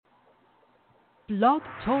Blog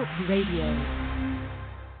Talk Radio.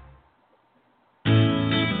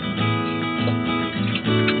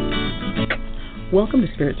 Welcome to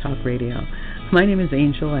Spirit Talk Radio. My name is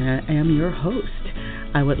Angel and I am your host.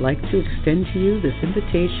 I would like to extend to you this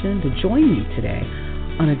invitation to join me today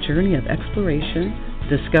on a journey of exploration,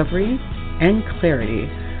 discovery, and clarity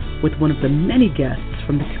with one of the many guests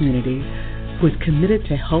from the community who is committed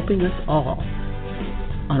to helping us all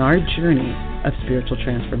on our journey of spiritual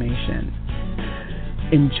transformation.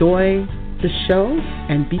 Enjoy the show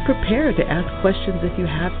and be prepared to ask questions if you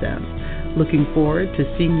have them. Looking forward to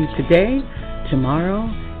seeing you today, tomorrow,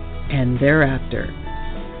 and thereafter.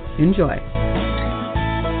 Enjoy.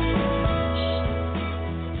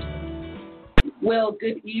 Well,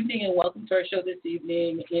 good evening and welcome to our show this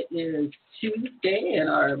evening. It is Tuesday and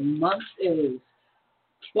our month is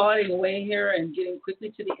plodding away here and getting quickly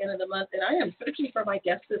to the end of the month. And I am searching for my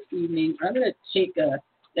guest this evening. I'm going to take a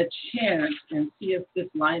chance and see if this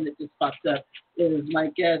line that just popped up is my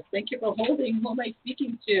guest. Thank you for holding. Who am I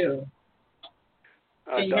speaking to?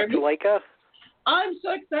 Can you hear me? Dr. Lycka? I'm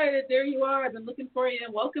so excited. There you are. I've been looking for you.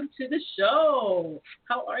 Welcome to the show.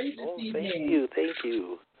 How are you this evening? Thank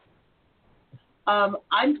you.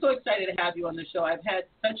 I'm so excited to have you on the show. I've had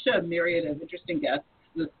such a myriad of interesting guests,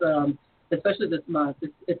 especially this month.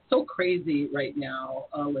 It's so crazy right now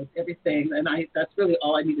with everything, and that's really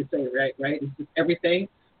all I need to say, right? It's just everything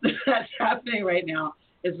that's happening right now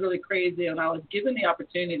is really crazy. And I was given the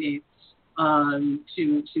opportunity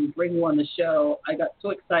to bring you on the show. I got so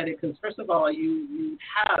excited because, first of all, you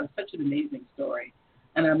have such an amazing story,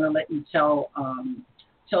 and I'm going to let you tell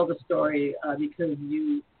the story because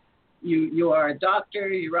you are a doctor.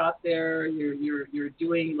 You're out there. You're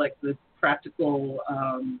doing like this practical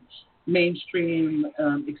mainstream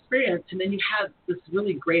experience, and then you have this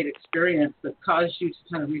really great experience that caused you to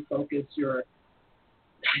kind of refocus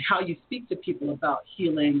how you speak to people about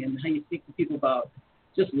healing and how you speak to people about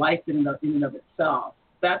just life in and of itself.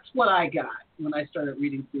 That's what I got when I started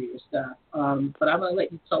reading through your stuff. But I'm going to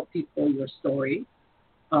let you tell people your story,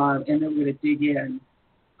 and then we're going to dig in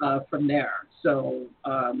from there. So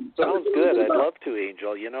sounds good. I'd love to,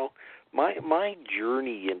 Angel. You know, my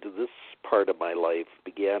journey into this part of my life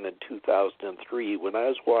began in 2003 when I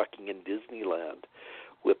was walking in Disneyland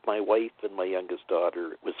with my wife and my youngest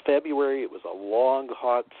daughter. It was February. It was a long,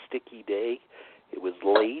 hot, sticky day. It was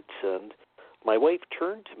late, and my wife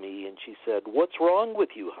turned to me and she said, "What's wrong with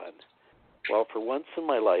you, hon?" Well, for once in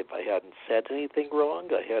my life, I hadn't said anything wrong.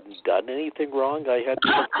 I hadn't done anything wrong. I hadn't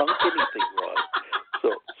thunk anything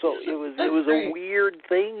wrong. So it was a weird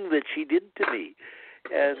thing that she did to me.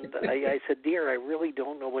 And I said, "Dear, I really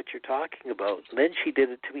don't know what you're talking about." And then she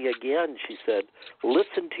did it to me again. She said,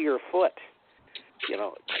 "Listen to your foot." You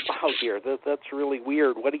know, "Wow, dear, that's really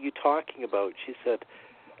weird. What are you talking about?" She said,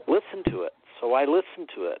 "Listen to it." So I listened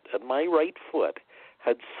to it, and my right foot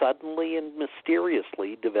had suddenly and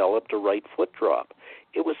mysteriously developed a right foot drop.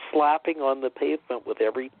 It was slapping on the pavement with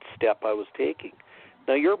every step I was taking.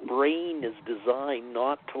 Now, your brain is designed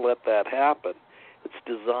not to let that happen. It's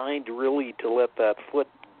designed really to let that foot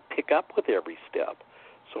pick up with every step.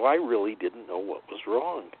 So I really didn't know what was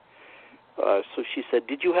wrong. So she said,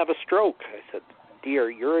 "Did you have a stroke?" I said,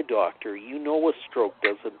 "Dear, you're a doctor. You know a stroke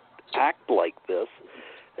doesn't act like this."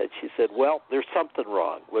 And she said, "Well, there's something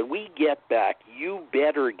wrong. When we get back, you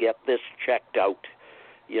better get this checked out."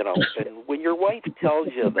 You know, and when your wife tells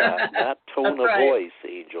you that tone of voice,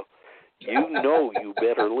 Angel, you know you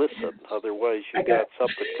better listen. Otherwise, you got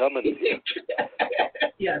something coming to you.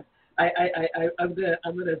 Yes, I'm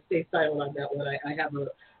gonna stay silent on that one.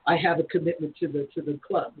 I have a commitment to the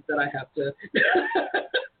club that I have to.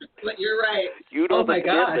 But you're right. You know the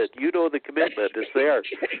commitment. Gosh. You know the commitment is there.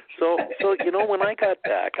 So you know, when I got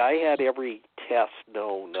back, I had every test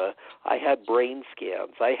known. I had brain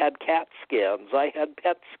scans. I had CAT scans. I had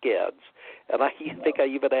PET scans, and I think I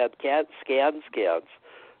even had CAT scans.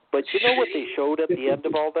 But you know what they showed at the end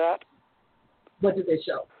of all that? What did they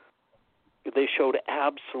show? They showed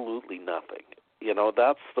absolutely nothing. You know,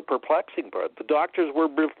 that's the perplexing part. The doctors were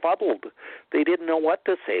befuddled. They didn't know what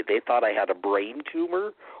to say. They thought I had a brain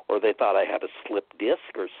tumor, or they thought I had a slipped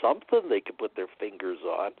disc or something they could put their fingers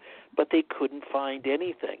on, but they couldn't find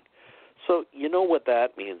anything. So you know what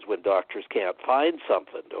that means when doctors can't find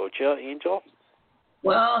something, don't you, Angel?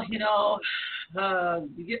 Well, you know,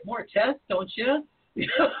 you get more tests, don't you?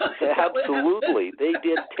 Absolutely. They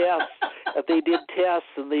did tests. They did tests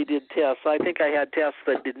and they did tests. I think I had tests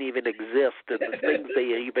that didn't even exist and the things they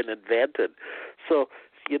even invented. So,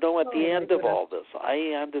 you know, at the end of all this, I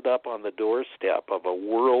ended up on the doorstep of a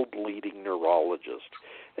world-leading neurologist.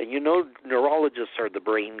 And you know, neurologists are the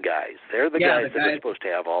brain guys. They're the guys that are supposed to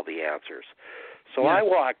have all the answers. So I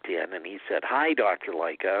walked in, and he said, "Hi, Dr.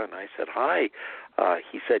 Lycka." And I said, "Hi."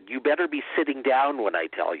 He said, "You better be sitting down when I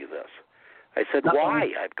tell you this." I said,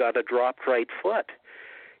 "Why? I've got a dropped right foot."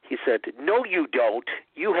 He said, "No, you don't.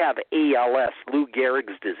 You have ALS, Lou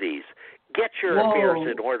Gehrig's disease. Get your affairs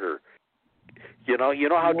in order." You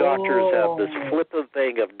know how doctors have this flippant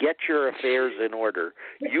thing of get your affairs in order.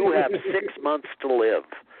 You have 6 months to live.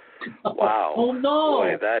 Wow. Oh, no.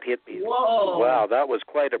 Boy, that hit me. Whoa. Wow, that was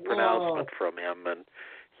quite a pronouncement from him. And,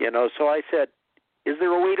 so I said, "Is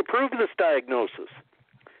there a way to prove this diagnosis?"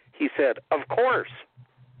 He said, "Of course,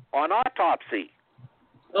 on autopsy."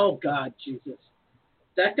 Oh, God, Jesus.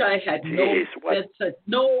 That guy had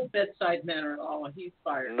no bedside manner at all. He's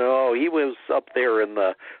fired. No, he was up there in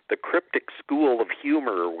the cryptic school of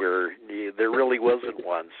humor where there really wasn't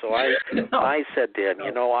one. So I said to him,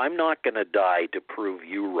 "I'm not going to die to prove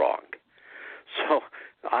you wrong." So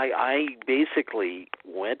I basically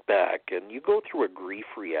went back, and you go through a grief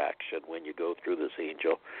reaction when you go through this,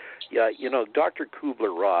 Angel. Yeah, Dr.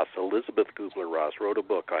 Kubler-Ross, Elizabeth Kubler-Ross, wrote a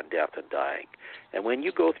book on death and dying. And when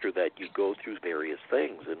you go through that, you go through various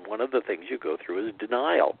things. And one of the things you go through is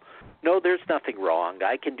denial. No, there's nothing wrong.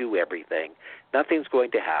 I can do everything. Nothing's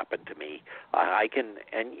going to happen to me. I can,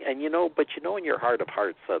 but in your heart of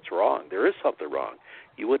hearts, that's wrong. There is something wrong.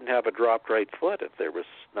 You wouldn't have a dropped right foot if there was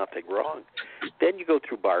nothing wrong. Then you go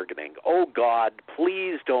through bargaining. Oh, God,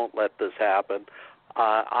 please don't let this happen.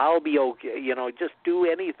 I'll be okay. Just do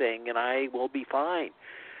anything and I will be fine.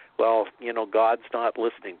 Well, God's not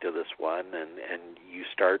listening to this one, and you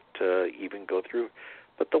start to even go through.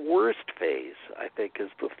 But the worst phase, I think, is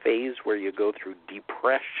the phase where you go through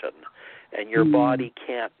depression and your body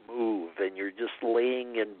can't move and you're just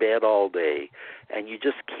laying in bed all day and you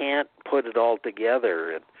just can't put it all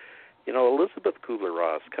together. And, Elizabeth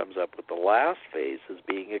Kubler-Ross comes up with the last phase as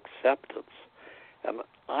being acceptance. And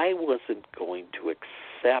I wasn't going to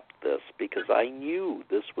accept this because I knew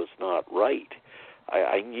this was not right.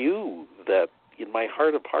 I knew that in my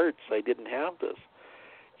heart of hearts I didn't have this.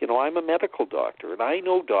 I'm a medical doctor, and I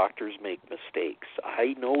know doctors make mistakes.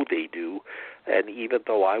 I know they do, and even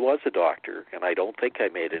though I was a doctor, and I don't think I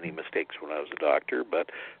made any mistakes when I was a doctor, but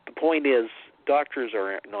the point is doctors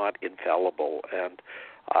are not infallible, and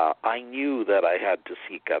I knew that I had to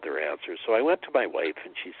seek other answers. So I went to my wife,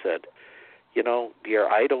 and she said, "Dear,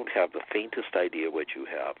 I don't have the faintest idea what you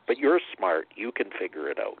have, but you're smart. You can figure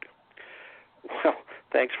it out." "Well,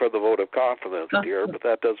 thanks for the vote of confidence, dear, but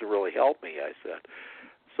that doesn't really help me," I said.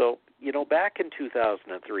 So, back in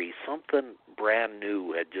 2003, something brand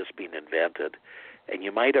new had just been invented, and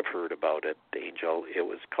you might have heard about it, Angel. It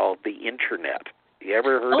was called the Internet. You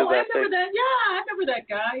ever heard of that thing? Oh, I remember that. Yeah, I remember that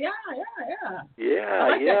guy. Yeah.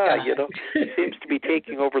 Yeah. It seems to be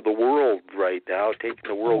taking over the world right now, taking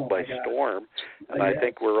the world by storm, and I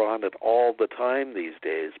think we're on it all the time these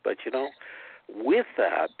days. But, with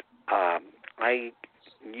that, I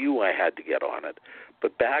knew I had to get on it.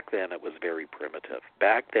 But back then it was very primitive.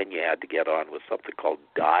 Back then you had to get on with something called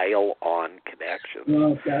dial-on connections.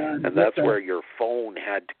 Oh, God. And that's where your phone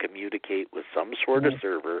had to communicate with some sort of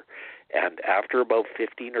server, and after about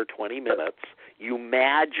 15 or 20 minutes, you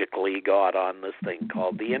magically got on this thing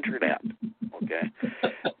called the Internet. Okay?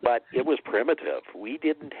 But it was primitive. We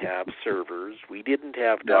didn't have servers. We didn't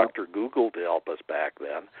have Dr. Google to help us back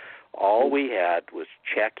then. All we had was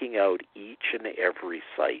checking out each and every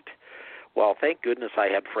site. Well, thank goodness I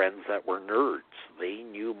had friends that were nerds. They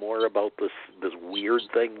knew more about this weird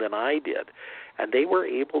thing than I did, and they were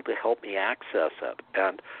able to help me access it.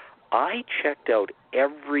 And I checked out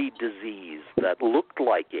every disease that looked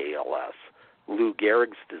like ALS, Lou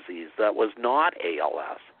Gehrig's disease, that was not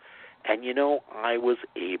ALS. And, I was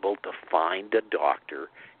able to find a doctor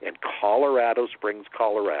in Colorado Springs,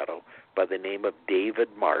 Colorado, by the name of David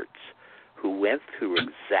Martz, who went through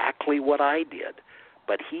exactly what I did.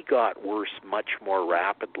 But he got worse much more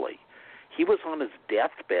rapidly. He was on his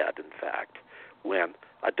deathbed, in fact, when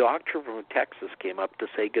a doctor from Texas came up to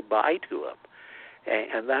say goodbye to him.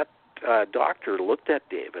 And that doctor looked at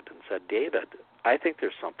David and said, "David, I think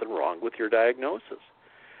there's something wrong with your diagnosis."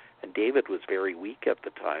 And David was very weak at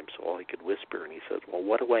the time, so all he could whisper, and he said, "Well,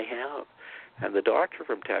 what do I have?" And the doctor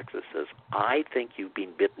from Texas says, "I think you've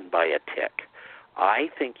been bitten by a tick. I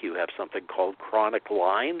think you have something called chronic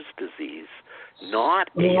Lyme's disease, not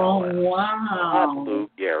ALS, not Lou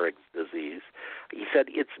Gehrig's disease." He said,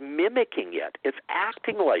 "It's mimicking it. It's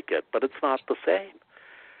acting like it, but it's not the same."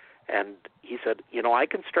 And he said, "I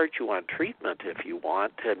can start you on treatment if you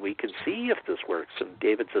want, and we can see if this works." And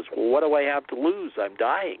David says, "Well, what do I have to lose? I'm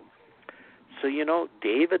dying." So,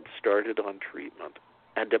 David started on treatment,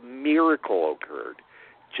 and a miracle occurred.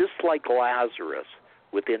 Just like Lazarus,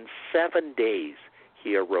 Within 7 days,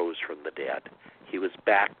 he arose from the dead. He was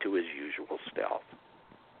back to his usual self.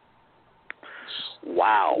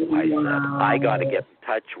 Wow, I said, I got to get in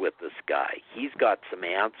touch with this guy. He's got some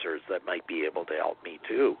answers that might be able to help me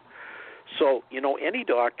too. So, any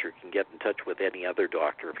doctor can get in touch with any other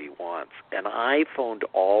doctor if he wants. And I phoned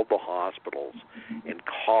all the hospitals in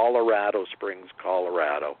Colorado Springs,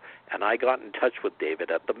 Colorado, and I got in touch with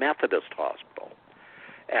David at the Methodist Hospital.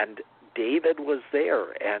 And David was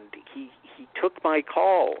there, and he took my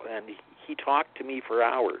call, and he talked to me for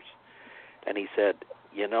hours. And he said,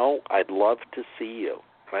 I'd love to see you.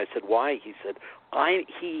 And I said, why? He said,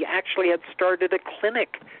 he actually had started a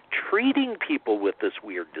clinic treating people with this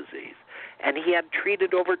weird disease. And he had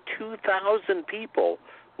treated over 2,000 people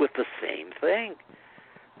with the same thing.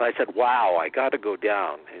 And I said, wow, I got to go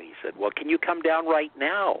down. And he said, well, can you come down right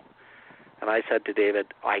now? And I said to David,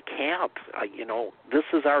 I can't. This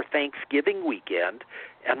is our Thanksgiving weekend,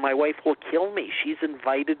 and my wife will kill me. She's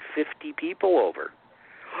invited 50 people over.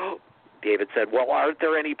 David said, well, aren't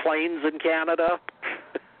there any planes in Canada?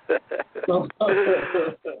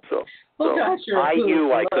 I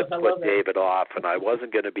knew I couldn't put David off, and I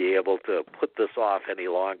wasn't going to be able to put this off any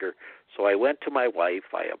longer. So I went to my wife.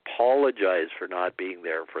 I apologized for not being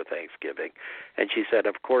there for Thanksgiving. And she said,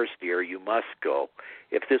 of course, dear, you must go.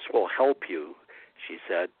 If this will help you, she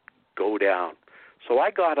said, go down. So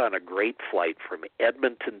I got on a great flight from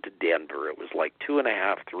Edmonton to Denver. It was like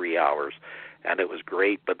 2.5, 3 hours, and it was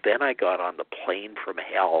great. But then I got on the plane from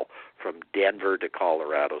hell from Denver to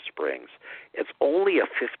Colorado Springs. It's only a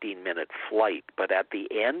 15-minute flight, but at the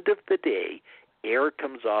end of the day, air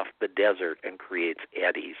comes off the desert and creates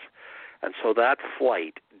eddies. And so that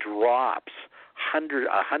flight drops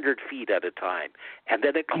 100 feet at a time, and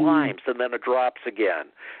then it climbs, and then it drops again,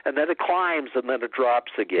 and then it climbs, and then it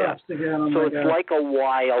drops again. So it's like a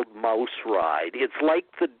wild mouse ride. It's like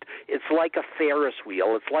a Ferris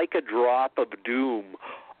wheel. It's like a drop of doom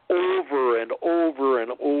over and over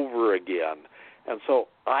and over again. And so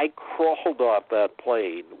I crawled off that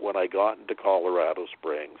plane when I got into Colorado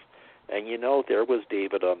Springs, and there was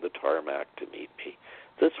David on the tarmac to meet me.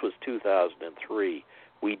 This was 2003.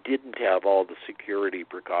 We didn't have all the security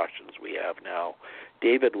precautions we have now.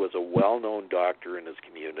 David was a well-known doctor in his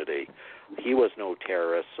community. He was no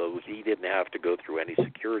terrorist, so he didn't have to go through any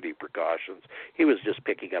security precautions. He was just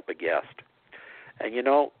picking up a guest. And,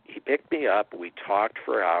 he picked me up, we talked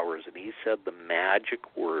for hours, and he said the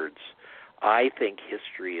magic words, I think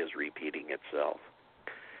history is repeating itself.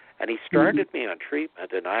 And he started me on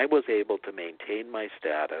treatment, and I was able to maintain my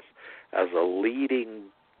status as a leading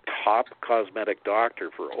top cosmetic doctor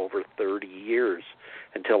for over 30 years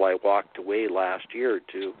until I walked away last year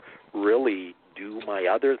to really do my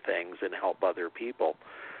other things and help other people.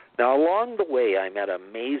 Now, along the way, I met an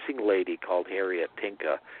amazing lady called Harriet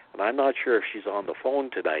Tinka, and I'm not sure if she's on the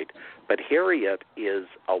phone tonight, but Harriet is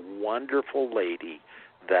a wonderful lady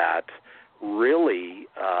that really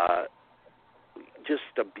just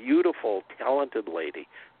a beautiful, talented lady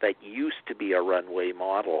that used to be a runway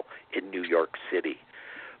model in New York City.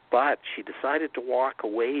 But she decided to walk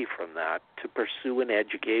away from that to pursue an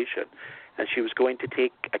education. And she was going to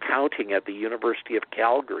take accounting at the University of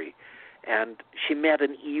Calgary. And she met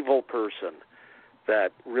an evil person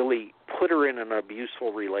that really put her in an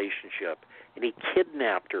abuseful relationship. And he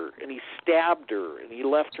kidnapped her, and he stabbed her, and he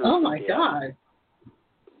left her. Oh, my God.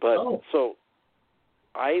 But so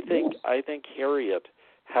I think Harriet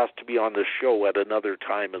has to be on the show at another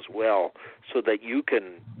time as well so that you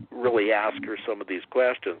can really ask her some of these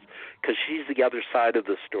questions, because she's the other side of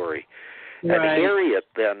the story. Right. And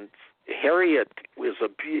Harriet was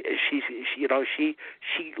she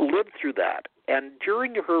lived through that, and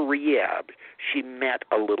during her rehab, she met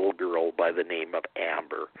a little girl by the name of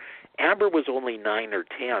Amber. Amber was only 9 or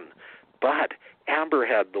 10, but Amber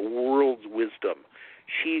had the world's wisdom.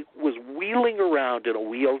 She was wheeling around in a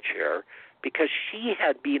wheelchair because she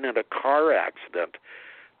had been in a car accident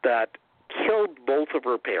that killed both of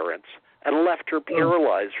her parents and left her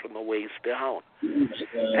paralyzed from the waist down.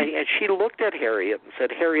 And she looked at Harriet and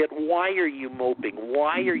said, Harriet, why are you moping?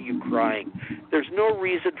 Why are you crying? There's no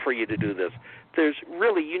reason for you to do this.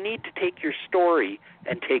 You need to take your story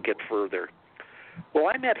and take it further. Well,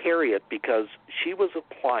 I met Harriet because she was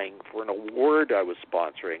applying for an award I was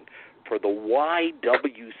sponsoring for the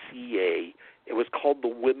YWCA. It was called the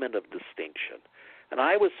Women of Distinction. And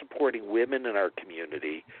I was supporting women in our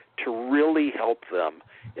community to really help them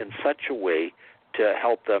in such a way to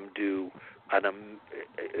help them do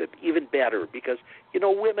even better, because,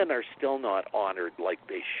 women are still not honored like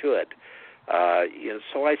they should.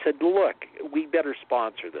 So I said, look, we better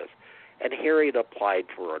sponsor this. and Harriet applied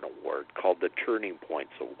for an award called the Turning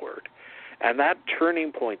Points Award. And that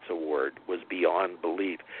Turning Points Award was beyond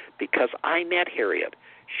belief because I met Harriet.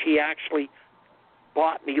 She actually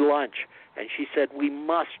bought me lunch, and she said we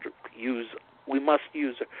must use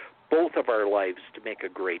both of our lives to make a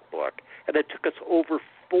great book. And it took us over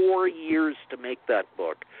 4 years to make that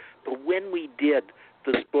book. But when we did,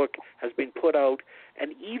 this book has been put out,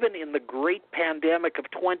 and even in the great pandemic of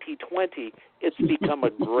 2020, it's become a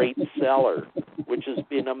great seller, which has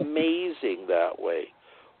been amazing that way.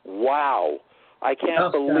 Wow. I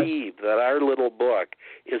can't believe that our little book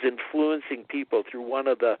is influencing people through one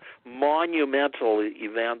of the monumental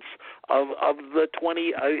events of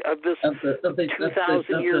this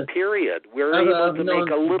 2,000-year period. We're able to make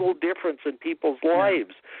a little difference in people's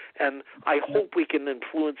lives, and I hope we can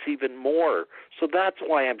influence even more. So that's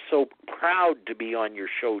why I'm so proud to be on your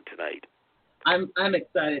show tonight. I'm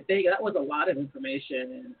excited. That was a lot of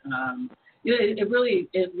information, and it really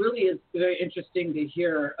is very interesting to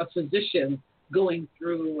hear a physician going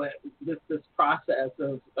through this process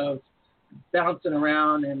of bouncing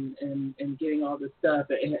around and getting all this stuff.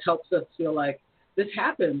 And it helps us feel like this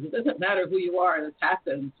happens. It doesn't matter who you are, this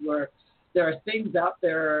happens, where there are things out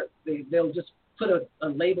there, they'll just put a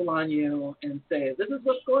label on you and say, this is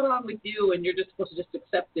what's going on with you, and you're just supposed to just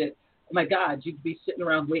accept it. Oh my God, you'd be sitting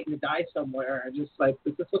around waiting to die somewhere, and just like,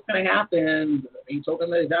 this is what's going to happen. You told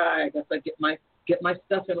them to die. I guess I get my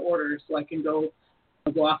stuff in order so I can go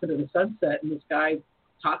off into the sunset, and this guy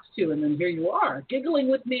talks to you, and then here you are, giggling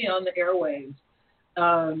with me on the airwaves.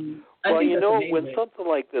 Well, you know, when something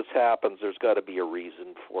like this happens, there's got to be a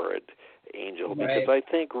reason for it, Angel, because I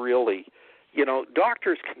think really, you know,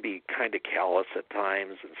 doctors can be kind of callous at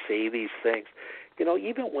times and say these things. You know,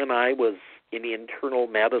 even when I was in internal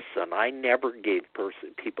medicine, I never gave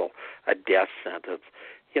people a death sentence.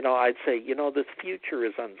 You know, I'd say, you know, the future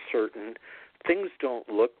is uncertain. Things don't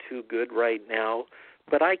look too good right now,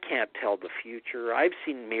 but I can't tell the future. I've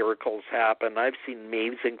seen miracles happen. I've seen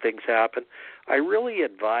amazing things happen. I really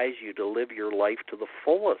advise you to live your life to the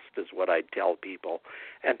fullest is what I tell people,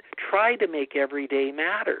 and try to make every day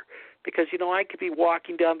matter. Because, you know, I could be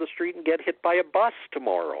walking down the street and get hit by a bus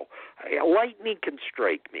tomorrow. Lightning can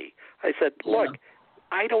strike me. I said, look,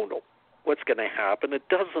 I don't know what's going to happen. It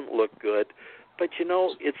doesn't look good. But, you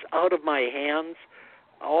know, it's out of my hands.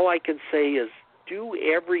 All I can say is do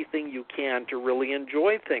everything you can to really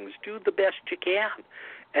enjoy things. Do the best you can.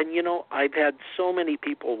 And, you know, I've had so many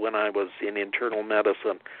people when I was in internal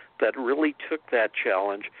medicine that really took that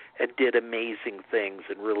challenge and did amazing things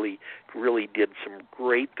and really did some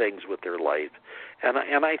great things with their life. And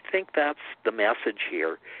I think that's the message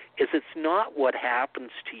here, is it's not what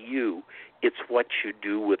happens to you, it's what you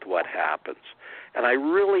do with what happens. And I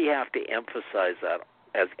really have to emphasize that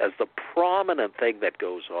as the prominent thing that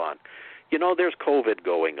goes on. You know, there's COVID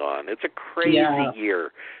going on. It's a crazy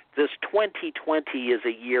year. This 2020 is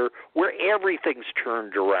a year where everything's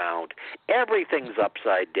turned around. Everything's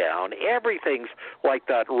upside down. Everything's like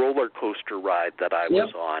that roller coaster ride that I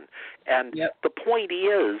was on. And the point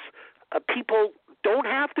is, people don't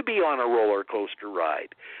have to be on a roller coaster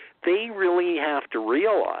ride. They really have to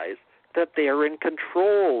realize that they're in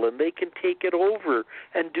control and they can take it over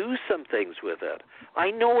and do some things with it.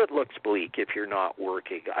 I know it looks bleak if you're not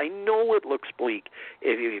working. I know it looks bleak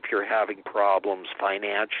if you're having problems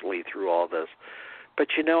financially through all this. But,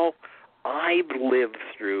 you know, I've lived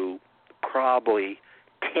through probably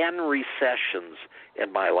 10 recessions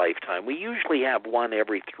in my lifetime. We usually have one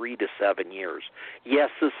every 3 to 7 years. Yes,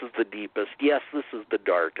 this is the deepest. Yes, this is the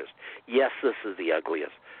darkest. Yes, this is the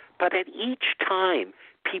ugliest. But at each time,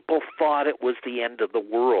 people thought it was the end of the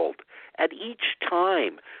world. At each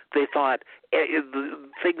time, they thought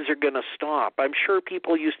things are going to stop. I'm sure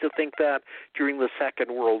people used to think that during the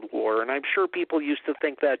Second World War, and I'm sure people used to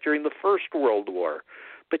think that during the First World War.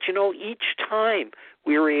 But, you know, each time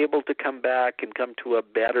we were able to come back and come to a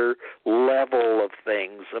better level of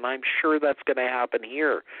things, and I'm sure that's going to happen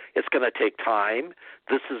here. It's going to take time.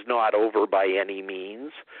 This is not over by any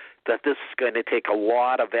means. That this is going to take a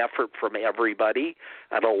lot of effort from everybody,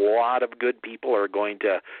 and a lot of good people are going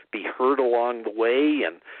to be hurt along the way.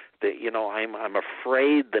 And I'm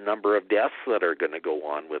afraid the number of deaths that are going to go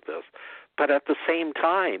on with this. But at the same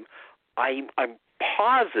time, I'm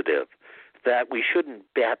positive that we shouldn't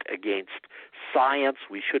bet against science.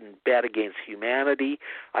 We shouldn't bet against humanity.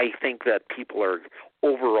 I think that people are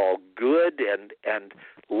overall good, and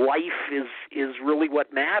life is really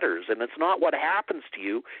what matters. And it's not what happens to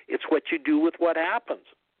you, it's what you do with what happens.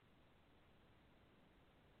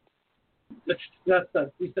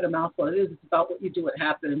 we said a mouthful. It is. It's about what you do, what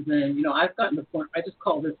happens. And, you know, I've gotten to the point, I just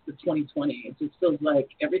call this the 2020. It just feels like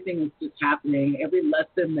everything is just happening, every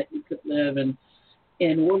lesson that you could live. And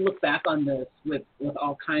we'll look back on this with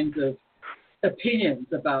all kinds of opinions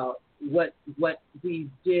about what we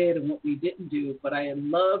did and what we didn't do. But I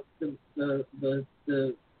love the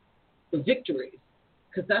victories,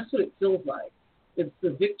 because that's what it feels like. It's the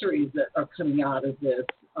victories that are coming out of this,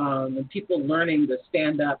 and people learning to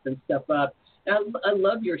stand up and step up. And I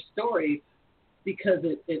love your story because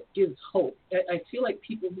it gives hope. I feel like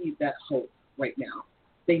people need that hope right now.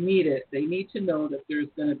 They need it. They need to know that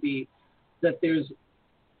there's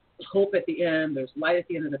hope at the end. There's light at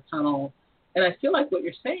the end of the tunnel. And I feel like what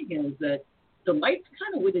you're saying is that the light's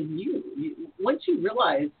kind of within you. Once you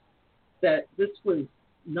realize that this was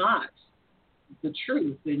not the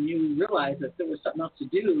truth, and you realize that there was something else to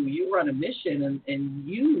do, you were on a mission, and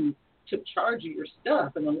you took charge of your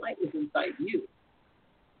stuff, and the light was inside you.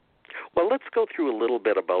 Well, let's go through a little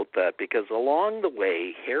bit about that, because along the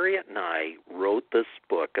way, Harriet and I wrote this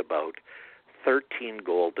book about 13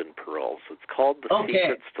 golden pearls. It's called The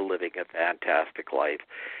Secrets to Living a Fantastic Life.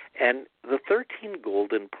 And the 13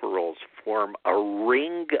 golden pearls form a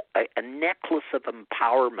ring, a necklace of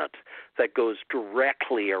empowerment that goes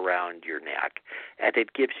directly around your neck. And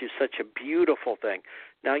it gives you such a beautiful thing.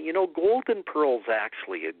 Now, you know, golden pearls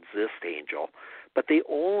actually exist, Angel, but they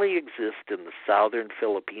only exist in the southern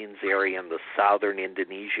Philippines area and the southern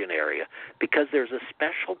Indonesian area because there's a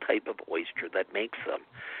special type of oyster that makes them.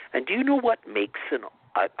 And do you know what makes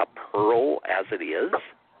a pearl as it is?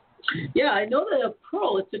 Yeah, I know that a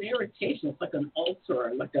pearl, it's an irritation. It's like an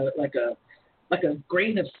ulcer, like a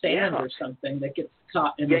grain of sand or something that gets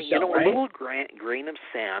caught in the shell, you know, right? A little grain of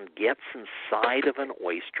sand gets inside of an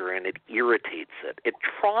oyster and it irritates it. It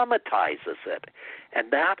traumatizes it.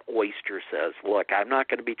 And that oyster says, look, I'm not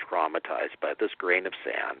going to be traumatized by this grain of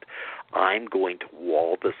sand. I'm going to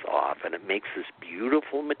wall this off. And it makes this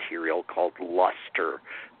beautiful material called luster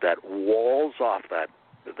that walls off that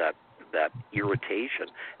irritation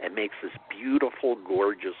and makes this beautiful,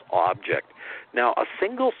 gorgeous object. Now, a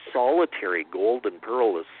single solitary golden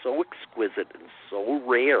pearl is so exquisite and so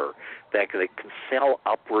rare that it can sell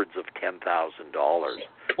upwards of $10,000.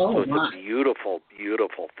 So it's a beautiful,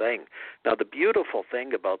 beautiful thing. Now, the beautiful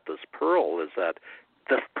thing about this pearl is that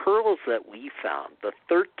the pearls that we found, the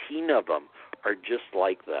 13 of them, are just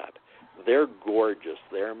like that. They're gorgeous.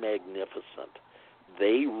 They're magnificent.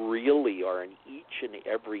 They really are in each and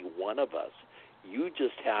every one of us. You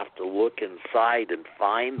just have to look inside and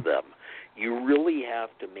find them. You really have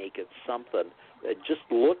to make it something, just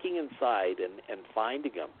looking inside and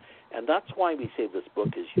finding them. And that's why we say this book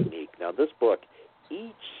is unique. Now, this book,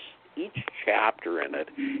 each chapter in it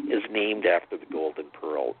is named after the golden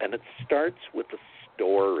pearl, and it starts with a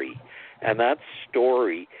story. And that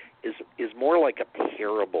story is more like a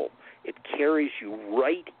parable. It carries you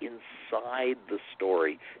right inside the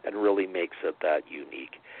story and really makes it that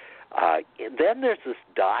unique. And then there's this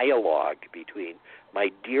dialogue between my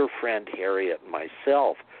dear friend Harriet and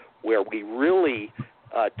myself where we really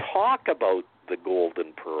talk about the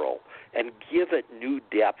golden pearl and give it new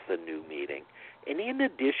depth and new meaning. And in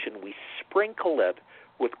addition, we sprinkle it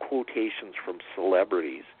with quotations from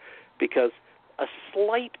celebrities, because a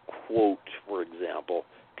slight quote, for example,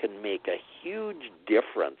 can make a huge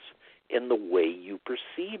difference in the way you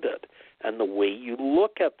perceive it and the way you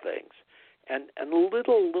look at things. And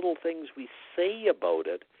little things we say about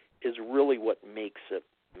it is really what makes it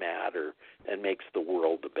matter and makes the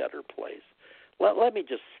world a better place. Let me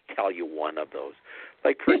just tell you one of those.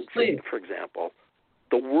 Like, for example,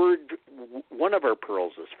 one of our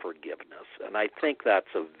pearls is forgiveness. And I think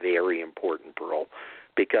that's a very important pearl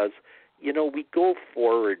because, you know, we go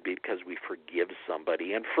forward because we forgive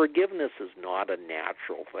somebody. And forgiveness is not a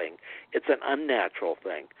natural thing. It's an unnatural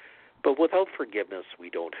thing. But without forgiveness, we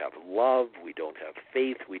don't have love, we don't have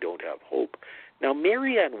faith, we don't have hope. Now,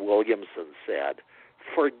 Marianne Williamson said,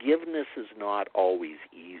 forgiveness is not always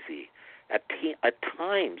easy. At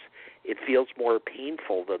times, it feels more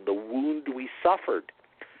painful than the wound we suffered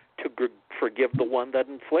to forgive the one that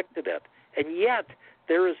inflicted it. And yet,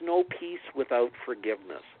 there is no peace without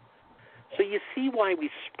forgiveness. So you see why we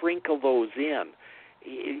sprinkle those in.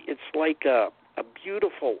 It's like a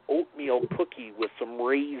beautiful oatmeal cookie with some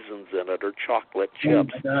raisins in it or chocolate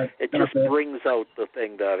chips. It just brings out the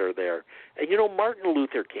thing that are there. And, you know, Martin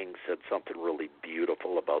Luther King said something really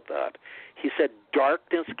beautiful about that. He said,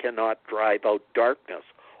 darkness cannot drive out darkness.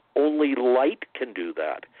 Only light can do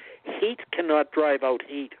that. Hate cannot drive out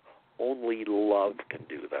hate. Only love can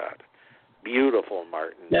do that. Beautiful,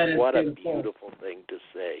 Martin. That is what beautiful. A beautiful thing to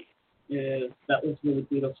say. that was really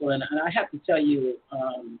beautiful. And I have to tell you,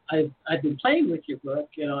 I've been playing with your book.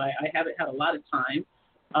 I haven't had a lot of time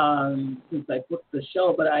since I booked the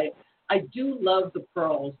show, but I do love the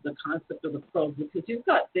pearls, the concept of the pearls, because you've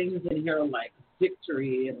got things in here like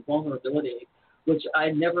victory and vulnerability, which I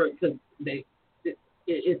never, because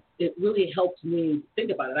it really helped me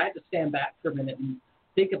think about it. I had to stand back for a minute and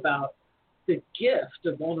think about the gift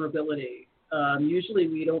of vulnerability. Usually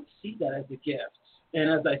we don't see that as a gift. And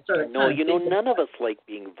as I started none of us like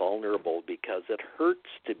being vulnerable because it hurts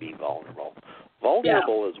to be vulnerable.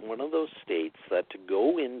 Vulnerable is one of those states that to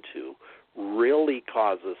go into really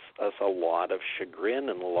causes us a lot of chagrin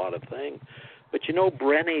and a lot of things. But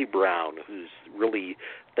Brené Brown, who's really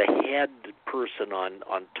the head person on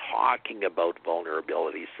talking about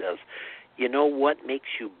vulnerability, says, what makes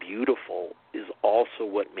you beautiful is also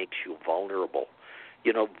what makes you vulnerable.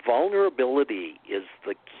 Vulnerability is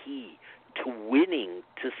the key to winning,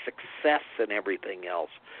 to success and everything else.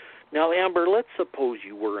 Now, Amber, let's suppose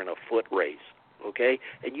you were in a foot race, okay,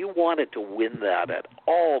 and you wanted to win that at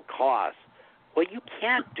all costs. Well, you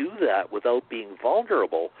can't do that without being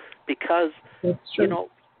vulnerable because,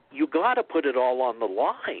 you got to put it all on the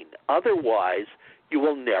line. Otherwise, you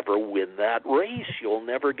will never win that race. You'll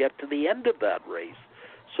never get to the end of that race.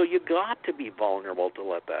 So you got to be vulnerable to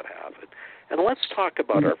let that happen. And let's talk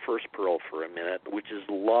about our first pearl for a minute, which is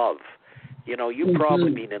love. You've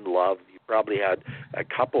probably been in love. You've probably had a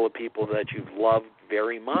couple of people that you've loved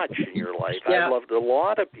very much in your life. Yeah. I've loved a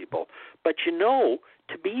lot of people. But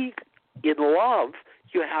to be in love,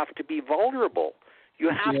 you have to be vulnerable. You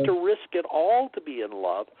have to risk it all to be in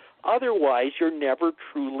love. Otherwise, you're never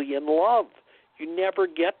truly in love. You never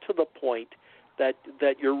get to the point that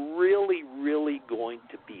you're really, really going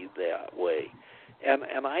to be that way.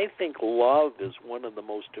 And I think love is one of the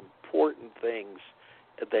most important things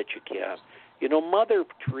that you can. Mother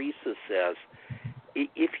Teresa says,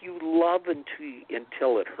 if you love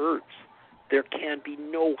until it hurts, there can be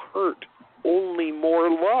no hurt, only more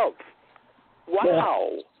love. Wow.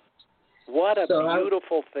 Yeah. What a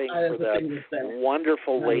beautiful thing for that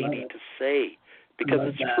wonderful lady to say, because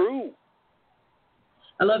it's true.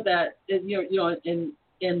 I love that.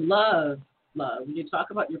 In love, when you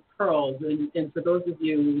talk about your pearls, and for those of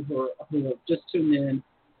you who have just tuned in,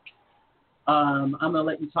 I'm going to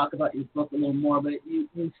let you talk about your book a little more, but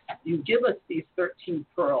you give us these 13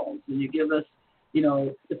 pearls, and you give us,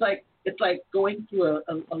 it's like going through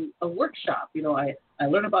a workshop. I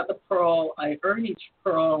learn about the pearl, I earn each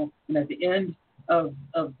pearl, and at the end of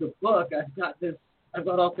the book, I've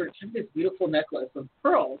got all 13 this beautiful necklace of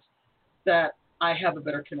pearls that I have a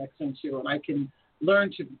better connection to, and I can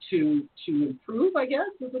learn to improve, I guess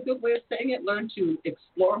is a good way of saying it, learn to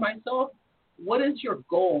explore myself. What is your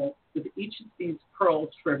goal with each of these pearls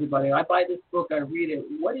for everybody? I buy this book, I read it.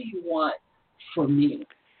 What do you want for me?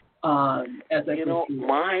 As I go through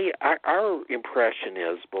our impression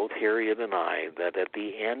is, both Harriet and I, that at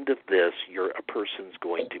the end of this, a person's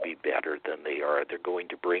going to be better than they are. They're going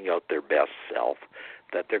to bring out their best self,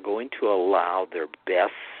 that they're going to allow their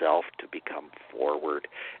best self to become forward,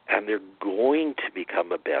 and they're going to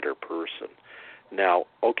become a better person. Now,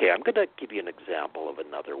 okay, I'm going to give you an example of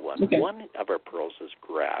another one. Okay. One of our pearls is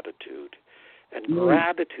gratitude. And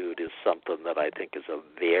gratitude is something that I think is a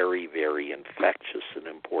very, very infectious and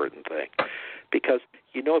important thing. Because,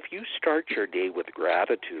 if you start your day with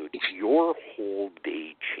gratitude, your whole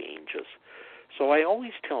day changes. So I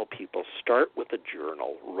always tell people, start with a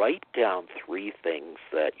journal. Write down 3 things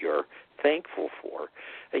that you're thankful for.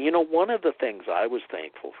 And, one of the things I was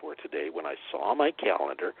thankful for today when I saw my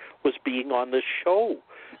calendar was being on this show,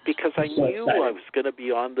 because I knew I was going to be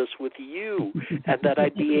on this with you and that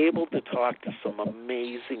I'd be able to talk to some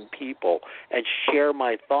amazing people and share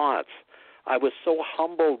my thoughts. I was so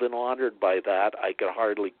humbled and honored by that, I could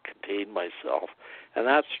hardly contain myself. And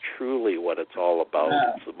that's truly what it's all about.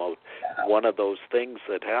 It's about one of those things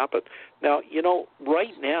that happen. Now,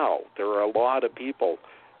 right now, there are a lot of people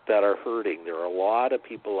that are hurting. There are a lot of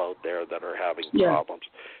people out there that are having problems.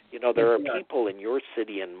 There are people in your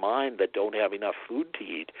city and mine that don't have enough food to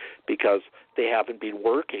eat because they haven't been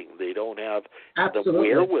working. They don't have the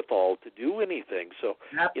wherewithal to do anything. So,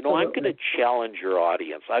 I'm going to challenge your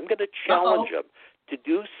audience. I'm going to challenge them to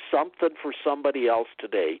do something for somebody else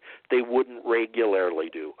today they wouldn't regularly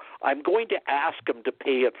do. I'm going to ask them to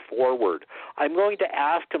pay it forward. I'm going to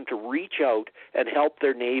ask them to reach out and help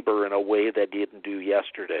their neighbor in a way they didn't do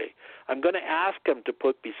yesterday. I'm going to ask them to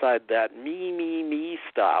put beside that me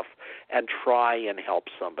stuff and try and help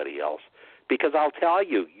somebody else. Because I'll tell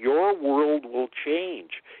you, your world will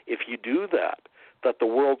change if you do that the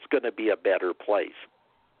world's going to be a better place.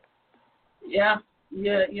 Yeah,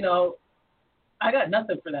 I got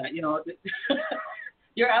nothing for that.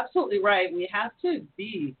 You're absolutely right. We have to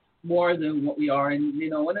be more than what we are. And,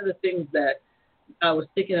 one of the things that I was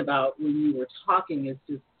thinking about when you were talking is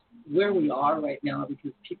just where we are right now,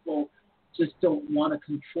 because people just don't want to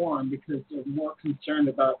conform because they're more concerned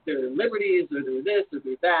about their liberties or their this or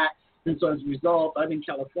their that. And so as a result, I'm in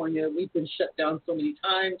California. We've been shut down so many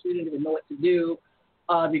times. We didn't even know what to do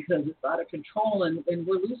because it's out of control, and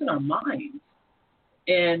we're losing our minds.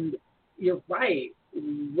 And you're right.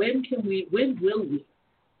 When will we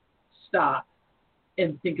stop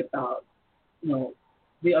and think about,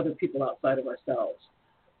 the other people outside of ourselves?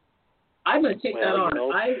 I'm going to take that on.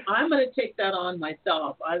 I'm going to take that on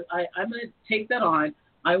myself. I'm going to take that on.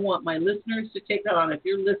 I want my listeners to take that on. If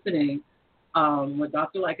you're listening, what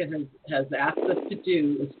Dr. Lycka has asked us to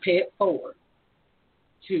do is pay it forward,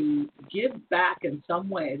 to give back in some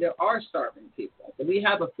way. There are starving people. So we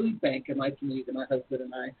have a food bank in my community. My husband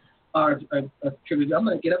and I are contributing. I'm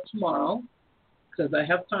going to get up tomorrow because I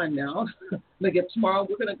have time now. I'm going to get up tomorrow.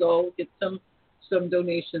 We're going to go get some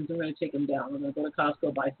donations, and we're going to take them down. We're going to go to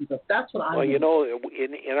Costco, buy some stuff. That's what I'm doing.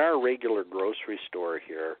 In our regular grocery store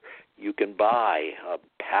here, you can buy a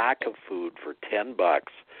pack of food for $10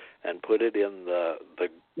 and put it in the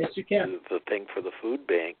yes, you can. The thing for the food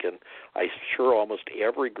bank, and I'm sure almost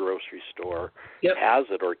every grocery store yep. has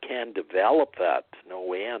it or can develop that to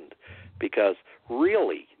no end, because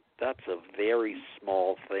really that's a very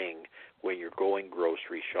small thing when you're going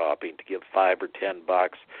grocery shopping, to give $5 or $10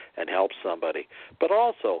 and help somebody. But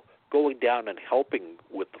also going down and helping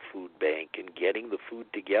with the food bank and getting the food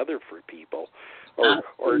together for people,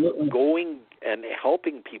 or going and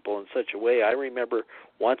helping people in such a way. I remember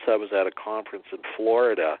once I was at a conference in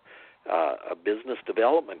Florida, a business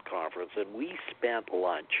development conference, and we spent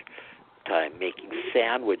lunch time making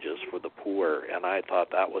sandwiches for the poor, and I thought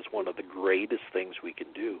that was one of the greatest things we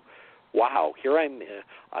can do. Wow, here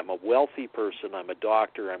I'm a wealthy person, I'm a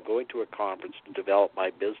doctor, I'm going to a conference to develop my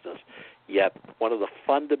business, yet one of the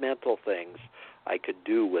fundamental things I could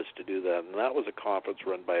do was to do that, and that was a conference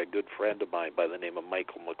run by a good friend of mine by the name of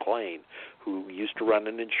Michael McLean, who used to run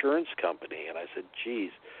an insurance company, and I said,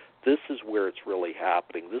 geez, this is where it's really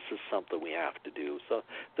happening, this is something we have to do, so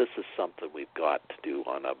this is something we've got to do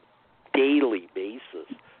on a daily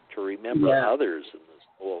basis to remember others in this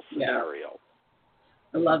whole scenario.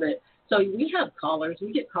 I love it. So we have callers.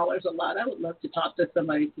 We get callers a lot. I would love to talk to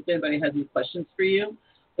somebody if anybody has any questions for you,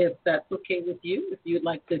 if that's okay with you, if you'd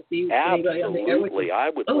like to see anybody on the air with you. I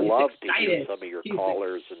would love to hear some of your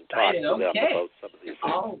callers and talk to them about some of these things.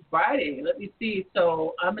 All righty. Let me see.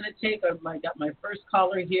 So I'm going to take I got my first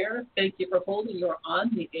caller here. Thank you for holding. You're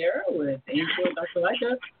on the air with Angel and Dr.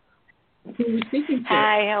 Lycka. Who are we speaking to?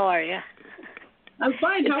 Hi, how are you? I'm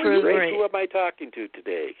fine. How are you? Great. Who am I talking to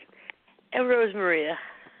today? Rose Maria.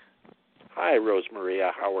 Hi, Rose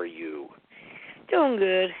Maria. How are you? Doing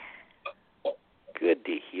good. Good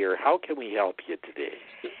to hear. How can we help you today?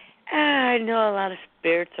 I know a lot of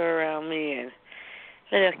spirits are around me and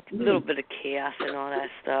a little bit of chaos and all that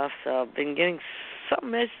stuff. So I've been getting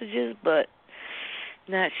some messages, but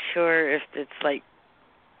not sure if it's like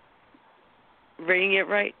reading it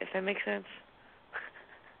right, if that makes sense.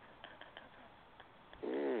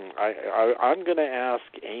 I'm going to ask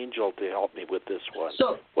Angel to help me with this one.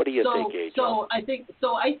 What do you think, Angel? I think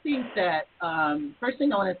that first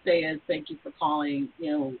thing I want to say is thank you for calling.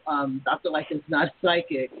 Dr. Lycka is not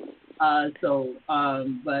psychic,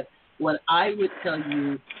 but what I would tell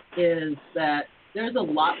you is that there's a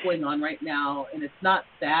lot going on right now, and it's not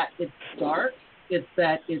that it's dark; it's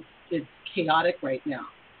that it's chaotic right now.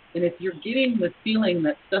 And if you're getting the feeling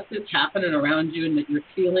that stuff is happening around you, and that you're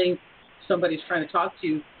feeling somebody's trying to talk to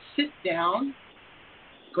you, sit down,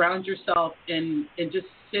 ground yourself, and just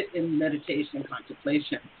sit in meditation and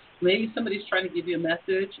contemplation. Maybe somebody's trying to give you a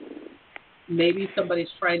message. Maybe somebody's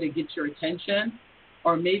trying to get your attention,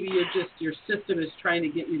 or maybe your system is trying to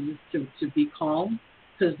get you to be calm,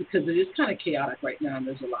 because it is kind of chaotic right now, and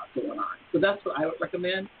there's a lot going on. So that's what I would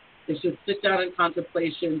recommend, is just sit down in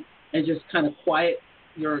contemplation and just kind of quiet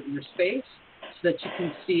your space so that you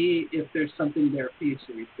can see if there's something there for you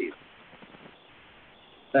to receive.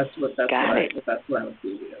 That's what I would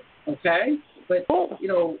do. Okay, but do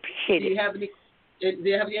you have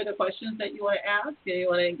any other questions that you want to ask? Do you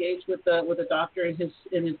want to engage with the doctor in his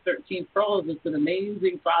 13 pearls? It's an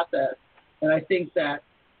amazing process, and I think that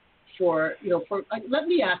let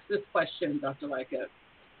me ask this question, Dr. Lycka.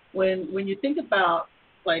 When you think about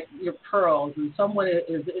like your pearls and someone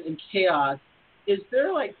is in chaos, is there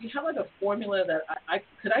do you have a formula that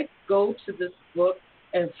could I go to this book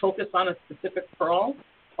and focus on a specific pearl?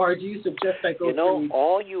 Or do you suggest I go through?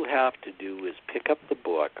 All you have to do is pick up the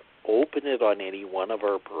book, open it on any one of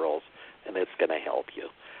our pearls, and it's going to help you.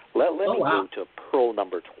 Let me go to pearl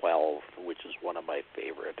number 12, which is one of my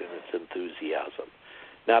favorite, and it's enthusiasm.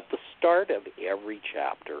 Now, at the start of every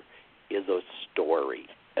chapter is a story,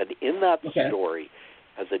 and in that story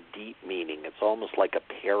has a deep meaning. It's almost like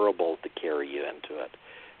a parable to carry you into it.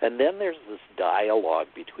 And then there's this dialogue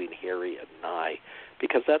between Harriet and I,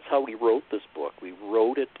 because that's how we wrote this book. We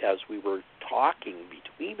wrote it as we were talking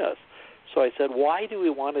between us. So I said, why do we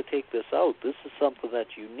want to take this out? This is something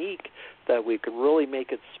that's unique, that we could really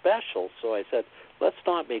make it special. So I said, let's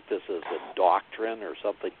not make this as a doctrine or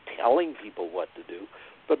something telling people what to do,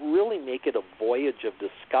 but really make it a voyage of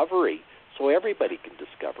discovery so everybody can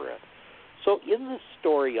discover it. So in this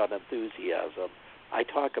story on enthusiasm, I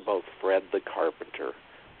talk about Fred the carpenter.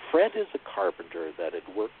 Fred is a carpenter that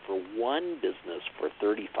had worked for one business for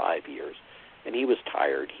 35 years, and he was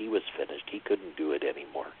tired. He was finished. He couldn't do it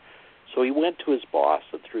anymore. So he went to his boss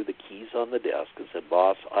and threw the keys on the desk and said,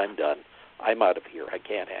 "Boss, I'm done. I'm out of here. I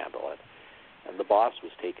can't handle it." And the boss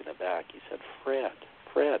was taken aback. He said,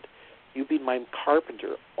 Fred, you've been my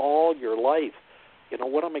carpenter all your life.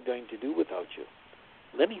 What am I going to do without you?"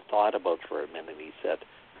 And then he thought about it for a minute, and he said,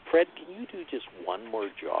 "Fred, can you do just one more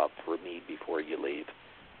job for me before you leave?"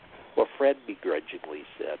 Well, Fred begrudgingly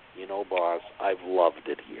said, "Boss, I've loved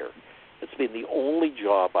it here. It's been the only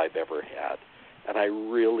job I've ever had, and I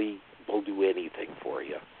really will do anything for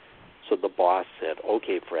you." So the boss said,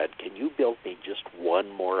 "Okay, Fred, can you build me just one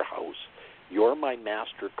more house? You're my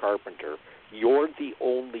master carpenter. You're the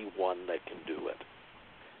only one that can do it."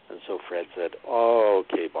 And so Fred said, "Oh,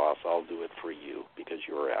 okay, boss, I'll do it for you because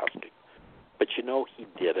you're asking." But he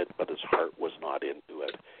did it, but his heart was not into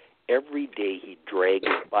it. Every day he dragged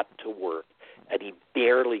his butt to work, and he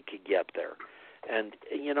barely could get there. And,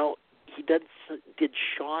 he did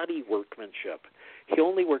shoddy workmanship. He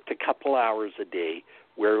only worked a couple hours a day,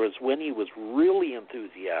 whereas when he was really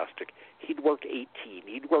enthusiastic, he'd work 18,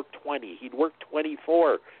 he'd work 20, he'd work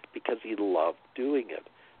 24 because he loved doing it.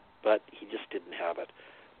 But he just didn't have it.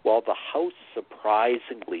 Well, the house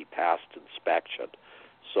surprisingly passed inspection.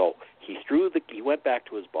 So he went back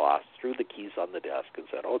to his boss, threw the keys on the desk, and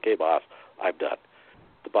said, "Okay, boss, I'm done."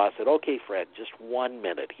 The boss said, "Okay, Fred, just 1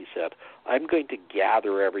 minute." He said, "I'm going to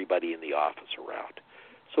gather everybody in the office around."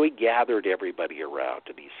 So he gathered everybody around,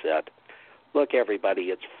 and he said, "Look,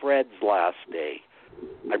 everybody, it's Fred's last day.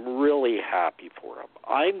 I'm really happy for him.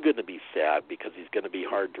 I'm going to be sad because he's going to be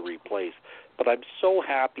hard to replace, but I'm so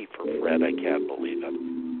happy for Fred, I can't believe it."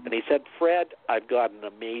 And he said, "Fred, I've got an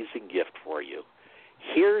amazing gift for you.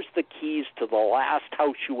 Here's the keys to the last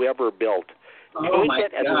house you ever built. Take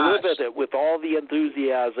it and live in it with all the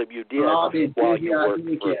enthusiasm you did while you worked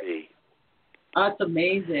for me." That's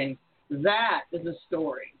amazing. That is a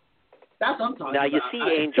story. That's what I'm talking about. Now, you see,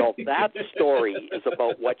 Angel, that story is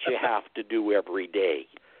about what you have to do every day.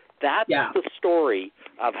 That's the story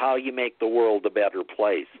of how you make the world a better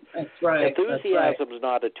place. That's right. Enthusiasm is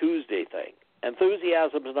not a Tuesday thing.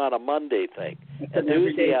 Enthusiasm is not a Monday thing.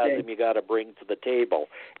 Enthusiasm you got to bring to the table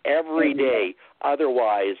every day.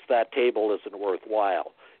 Otherwise, that table isn't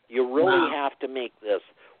worthwhile. You really have to make this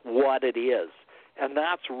what it is. And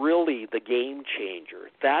that's really the game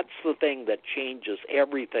changer. That's the thing that changes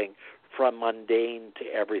everything from mundane to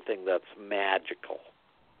everything that's magical.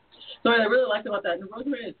 So what I really like about that, and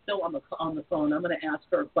Rosemary is still on the phone. I'm going to ask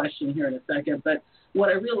her a question here in a second. But what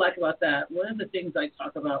I really like about that, one of the things I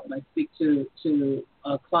talk about when I speak to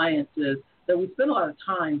clients is that we spend a lot of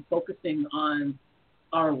time focusing on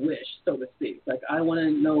our wish, so to speak. Like, I want to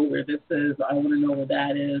know where this is. I want to know where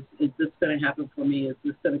that is. Is this going to happen for me? Is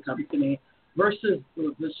this going to come to me? Versus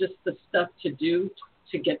it's just the stuff to do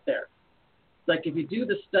to get there. Like, if you do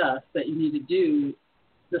the stuff that you need to do,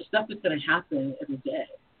 the stuff is going to happen every day.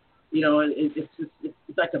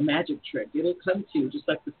 It's like a magic trick. It'll come to you, just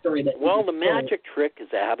like the story that. Well, the magic trick is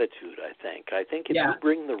attitude. I think if you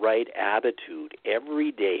bring the right attitude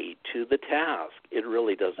every day to the task, it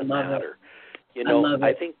really doesn't matter.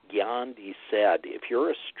 I think Gandhi said, if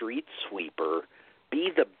you're a street sweeper, be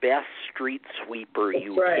the best street sweeper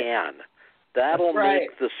you can. That'll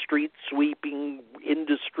make the street sweeping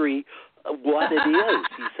industry what it is.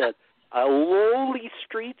 He said, a lowly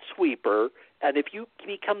street sweeper, and if you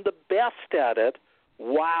become the best at it,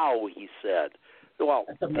 wow, he said. Well,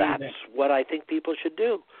 that's what I think people should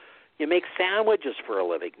do. You make sandwiches for a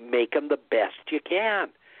living. Make them the best you can.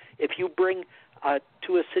 If you bring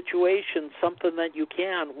to a situation something that you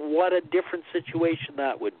can, what a different situation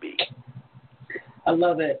that would be. I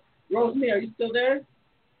love it. Rosemary, are you still there?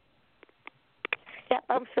 Yeah,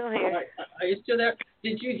 I'm still here. Are you still there?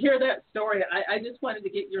 Did you hear that story? I just wanted to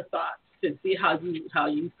get your thoughts to see how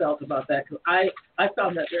you felt about that, because I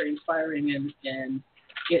found that very inspiring, and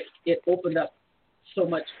it opened up so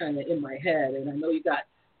much kind of in my head, and I know you got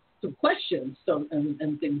some questions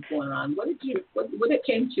and things going on. What it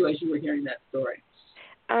came to you as you were hearing that story?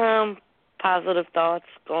 Positive thoughts,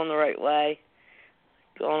 going the right way,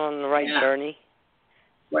 going on the right journey.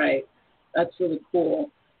 Right. That's really cool.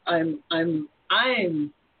 I'm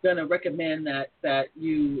gonna recommend that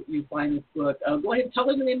you find this book. Go ahead and tell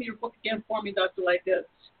me the name of your book again for me, Dr. Lycka.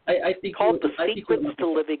 I think called The Secrets to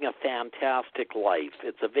Living a Fantastic Life.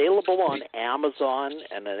 It's available on Amazon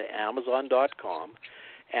and at Amazon.com.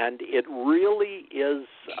 And it really is,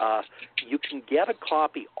 you can get a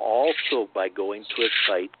copy also by going to a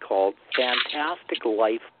site called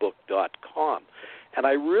fantasticlifebook.com. And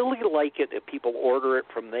I really like it if people order it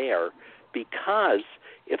from there, because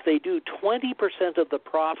if they do, 20% of the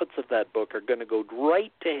profits of that book are going to go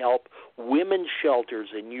right to help women's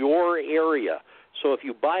shelters in your area. So if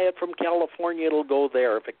you buy it from California, it'll go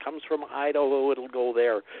there. If it comes from Idaho, it'll go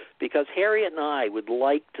there. Because Harriet and I would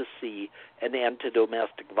like to see an end to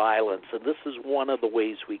domestic violence, and this is one of the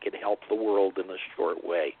ways we can help the world in a short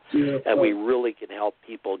way. And we really can help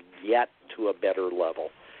people get to a better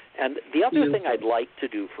level. And the other thing I'd like to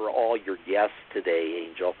do for all your guests today,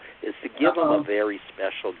 Angel, is to give them a very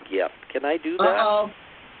special gift. Can I do that?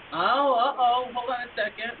 Hold on a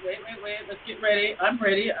second. Wait. Let's get ready. I'm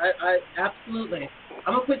ready. I absolutely.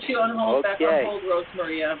 I'm going to put you on hold, back on hold,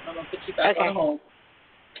 Rosemary. I'm going to put you back on hold.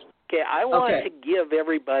 Okay, I want to give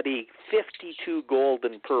everybody 52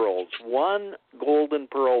 golden pearls, one golden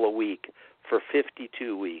pearl a week for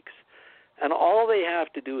 52 weeks. And all they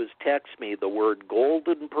have to do is text me the word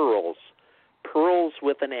golden pearls, pearls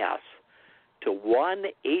with an S, to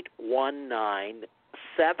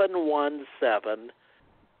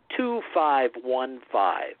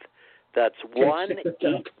 1-819-717-2515. That's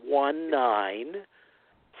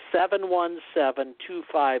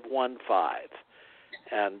 1-819-717-2515.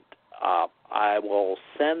 And I will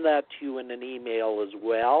send that to you in an email as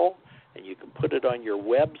well, and you can put it on your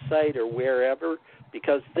website or wherever,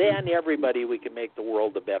 because then we can make the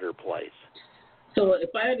world a better place. So if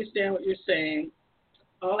I understand what you're saying,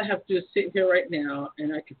 all I have to do is sit here right now,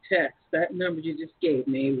 and I can text that number you just gave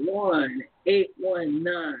me,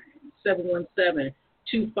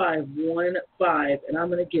 1-819-717-2515, and I'm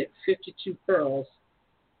going to get 52 pearls.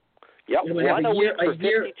 Yep, one a week for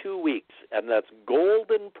 52 weeks, and that's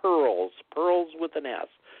golden pearls, pearls with an S.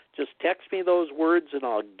 Just text me those words, and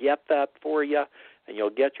I'll get that for you, and you'll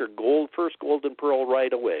get your first golden pearl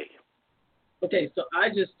right away. Okay, so I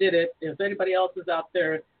just did it. If anybody else is out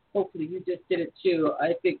there, hopefully you just did it too.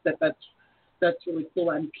 I think that's really cool.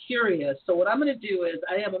 I'm curious. So what I'm going to do is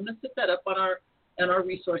I'm going to set that up on our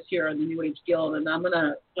resource here on the New Age Guild, and I'm going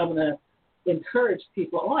to encourage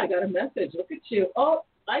people. Oh, I got a message. Look at you. Oh,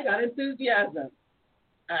 I got enthusiasm.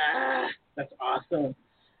 That's awesome.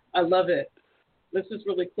 I love it. This is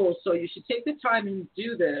really cool. So you should take the time and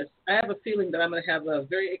do this. I have a feeling that I'm going to have a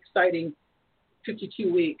very exciting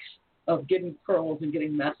 52 weeks of getting pearls and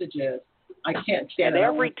getting messages. I can't stand it. And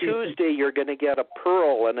every Tuesday you're going to get a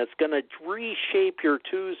pearl, and it's going to reshape your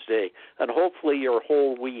Tuesday and hopefully your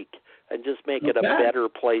whole week, and just make it a better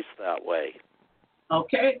place that way.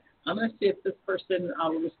 Okay. I'm going to see if this person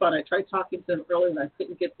will respond. I tried talking to them earlier, and I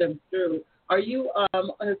couldn't get them through. Are you,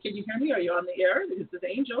 can you hear me? Are you on the air? This is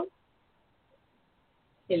Angel.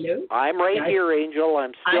 Hello? I'm here, Angel.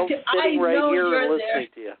 I'm still sitting right here listening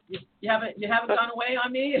to you. You haven't gone away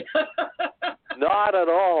on me? Not at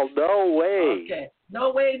all. No way. Okay.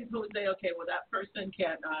 No way, Jose. Okay, well, that person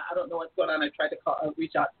can't. I don't know what's going on. I tried to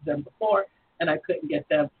reach out to them before, and I couldn't get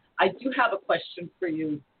them. I do have a question for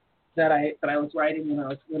you that I was writing when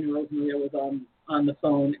Rosemary was on the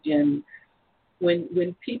phone. And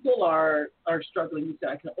when people are struggling, you said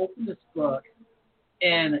I can open this book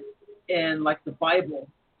and like the Bible,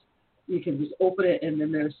 you can just open it, and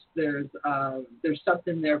then there's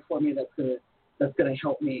something there for me that's going to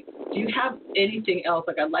help me. Do you have anything else?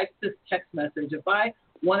 Like, I like this text message. If I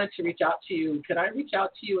wanted to reach out to you, could I reach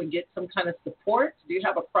out to you and get some kind of support? Do you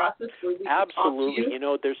have a process where we can talk to you? Absolutely.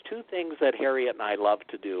 There's two things that Harriet and I love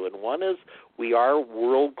to do, and one is we are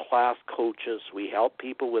world-class coaches. We help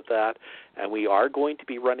people with that, and we are going to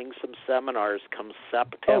be running some seminars come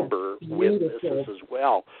September with this as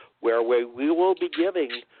well, where we will be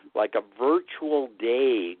giving like a virtual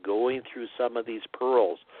day going through some of these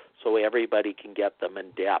pearls so everybody can get them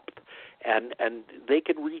in depth. And they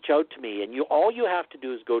can reach out to me, and all you have to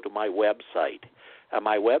do is go to my website. And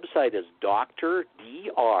my website is Dr.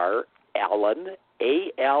 D.R. Allen,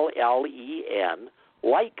 A-L-L-E-N,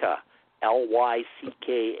 Lycka,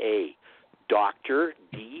 Lycka, Dr.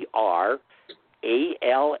 DRALLEN,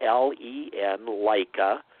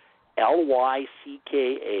 Lycka,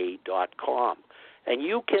 LYCKA.com. And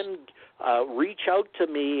you can reach out to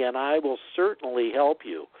me, and I will certainly help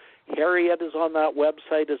you. Harriet is on that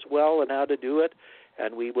website as well, and how to do it.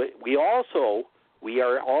 And we are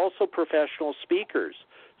also professional speakers.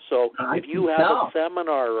 So if you have a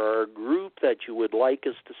seminar or a group that you would like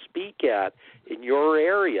us to speak at in your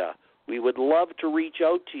area, we would love to reach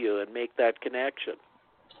out to you and make that connection.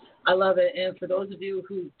 I love it. And for those of you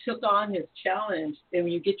who took on his challenge, and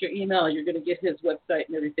when you get your email, you're going to get his website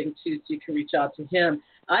and everything too, so you can reach out to him.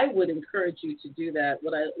 I would encourage you to do that.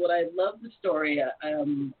 What I love the story.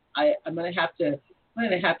 I'm going to have to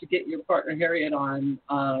get your partner Harriet on,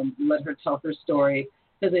 let her tell her story,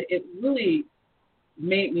 because it really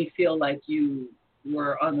made me feel like you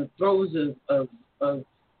were on the throes of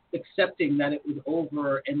accepting that it was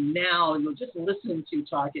over, and now, just listening to you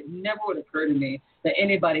talk, it never would occur to me that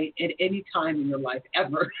anybody at any time in your life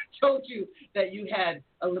ever told you that you had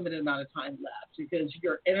a limited amount of time left, because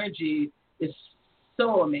your energy is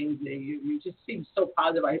so amazing. You just seem so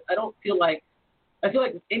positive. I feel like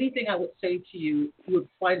anything I would say to you, you would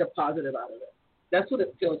find a positive out of it. That's what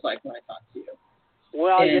it feels like when I talk to you.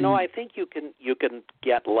 Well, I think you can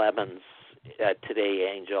get lemons today,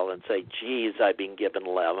 Angel, and say, geez, I've been given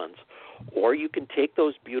lemons. Or you can take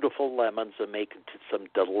those beautiful lemons and make into some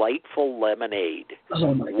delightful lemonade.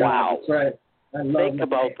 Oh, my God. Wow. That's right. I love Think lemonade.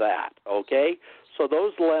 about that, okay? So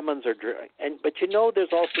those lemons are but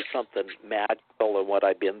there's also something magical in what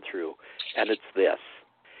I've been through, and it's this.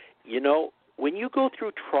 When you go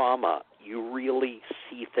through trauma, you really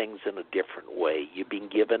see things in a different way. You've been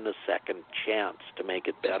given a second chance to make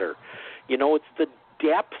it better. It's the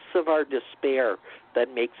depths of our despair that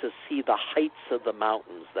makes us see the heights of the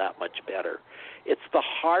mountains that much better. It's the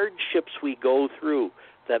hardships we go through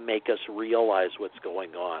that make us realize what's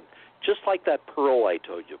going on. Just like that pearl I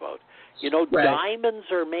told you about. Right.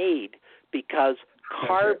 Diamonds are made because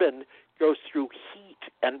carbon goes through heat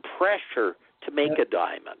and pressure to make a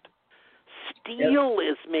diamond. Steel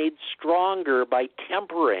is made stronger by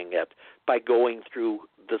tempering it, by going through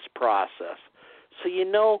this process. So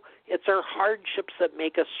it's our hardships that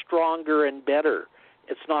make us stronger and better.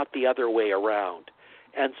 It's not the other way around.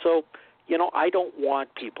 And so, I don't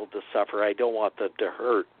want people to suffer. I don't want them to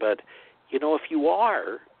hurt. But, if you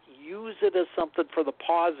are, use it as something for the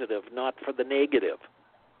positive, not for the negative.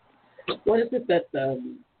 What is it that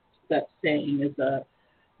saying is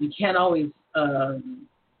you can't always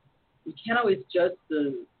judge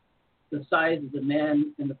the size of the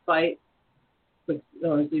man in the fight, but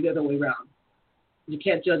it's the other way around. You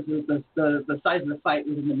can't judge the size of the fight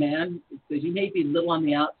within the man, because he may be little on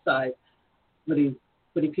the outside, but he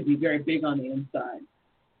could be very big on the inside.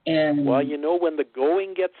 And well, when the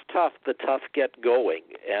going gets tough, the tough get going,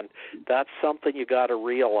 and that's something you got to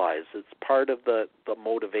realize. It's part of the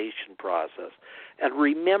motivation process. And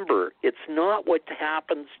remember, it's not what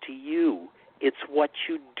happens to you; it's what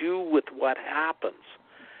you do with what happens.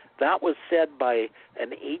 That was said by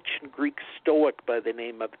an ancient Greek Stoic by the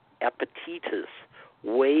name of Epictetus,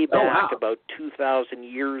 way back about 2,000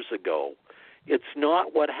 years ago. It's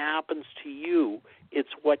not what happens to you, it's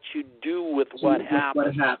what you do with what happens.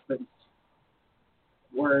 What happens.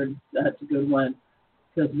 Word, that's a good one.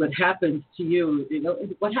 Because what happens to you,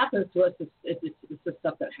 what happens to us, it's the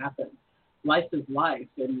stuff that happens. Life is life,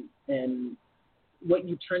 and what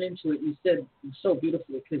you turn into it, you said so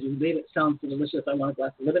beautifully, because you made it sound so delicious. I want a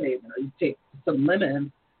glass of lemonade now. You take some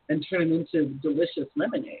lemon and turn it into delicious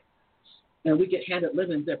lemonade. And we get handed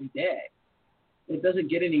lemons every day. It doesn't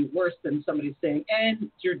get any worse than somebody saying, and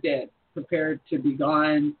you're dead, prepared to be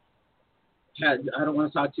gone. I don't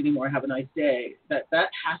want to talk to you anymore. Have a nice day. That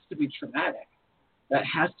has to be traumatic. That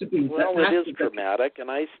has to be. Well, it is traumatic,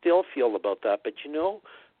 and I still feel about that. But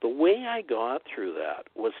the way I got through that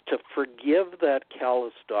was to forgive that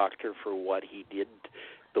callous doctor for what he did,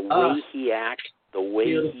 the way he acted, the way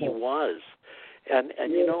he was, and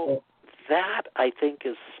that I think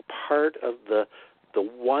is part of the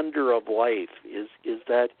wonder of life is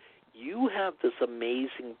that you have this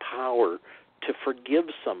amazing power to forgive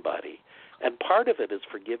somebody. And part of it is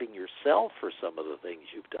forgiving yourself for some of the things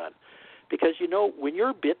you've done. Because, when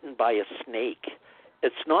you're bitten by a snake,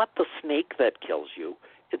 it's not the snake that kills you.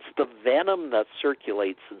 It's the venom that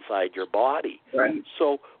circulates inside your body. Right.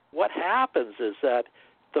 So what happens is that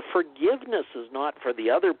the forgiveness is not for the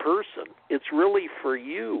other person. It's really for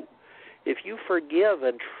you. If you forgive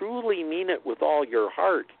and truly mean it with all your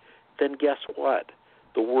heart, then guess what?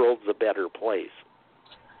 The world's a better place.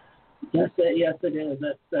 Yes, it is.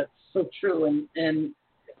 That's so true. And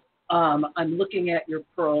I'm looking at your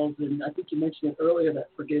pearls, and I think you mentioned it earlier that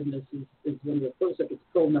forgiveness is one of the pearls. Like it's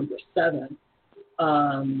pearl number 7.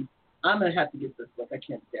 I'm going to have to get this book. I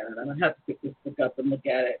can't stand it. I'm going to have to pick this book up and look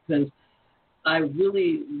at it because I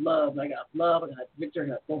really love. I got love. I got victory.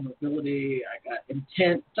 I got vulnerability. I got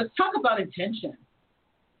intent. Let's talk about intention,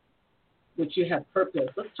 which you have purpose.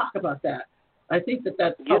 Let's talk about that. I think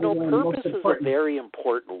that's probably one of the most important. Purpose is a very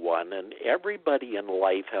important one, and everybody in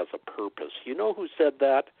life has a purpose. You know who said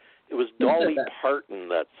that? It was Dolly Parton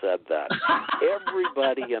that said that.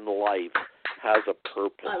 Everybody in life has a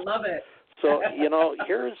purpose. I love it. So,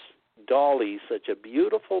 here's Dolly, such a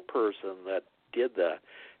beautiful person that did that.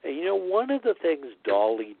 And, one of the things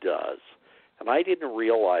Dolly does, and I didn't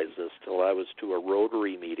realize this till I was to a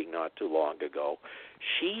Rotary meeting not too long ago,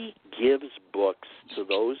 she gives books to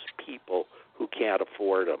those people who can't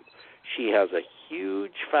afford them. She has a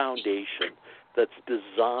huge foundation that's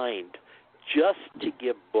designed just to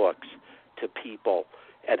give books to people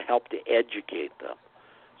and help to educate them.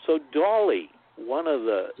 So Dolly, one of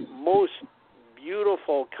the most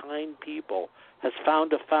beautiful, kind people, has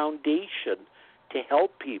found a foundation to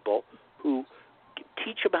help people who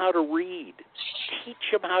teach them how to read,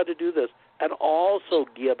 teach them how to do this, and also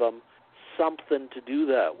give them something to do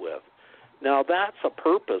that with. Now, that's a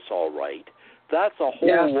purpose, all right. That's a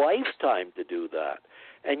whole lifetime to do that.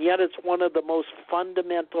 And yet it's one of the most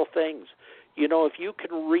fundamental things. If you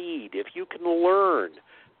can read, if you can learn,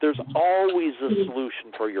 there's always a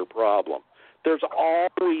solution for your problem. There's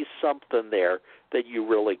always something there that you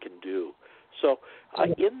really can do. So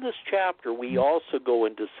in this chapter, we also go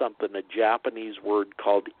into something, a Japanese word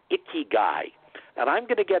called ikigai. And I'm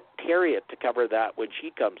going to get Harriet to cover that when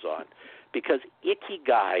she comes on, because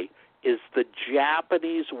ikigai is the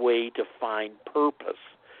Japanese way to find purpose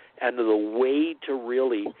and the way to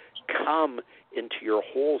really come into your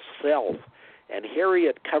whole self. And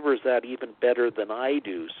Harriet covers that even better than I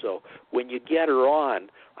do. So when you get her on,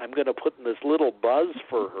 I'm going to put in this little buzz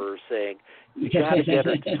for her saying, you got to get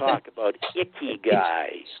her to talk about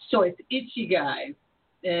ikigai. So it's ikigai.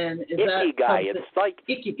 And is ikigai. It's like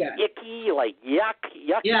ikigai. Icky, like yuck,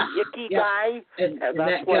 ikigai. Yeah. And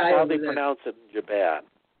that's how they pronounce it in Japan.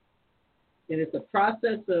 And it's a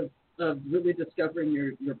process of really discovering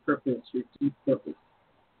your purpose, your deep purpose.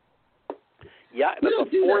 Yeah, and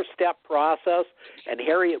it's a 4-step process, and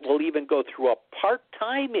Harriet will even go through a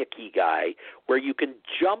part-time ikigai where you can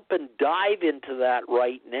jump and dive into that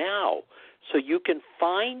right now. So you can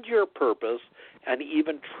find your purpose and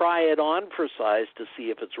even try it on for size to see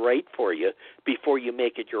if it's right for you before you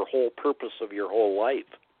make it your whole purpose of your whole life.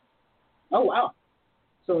 Oh, wow.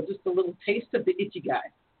 So just a little taste of the ikigai.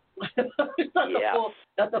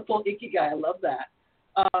 That's a full ikigai. I love that.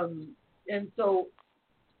 And so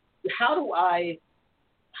we're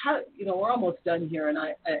almost done here, and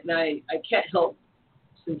I can't help,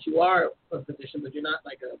 since you are a physician, but you're not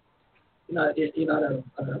like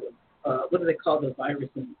what do they call the virus?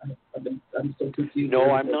 I'm so confused.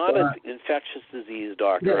 No, I'm not an infectious disease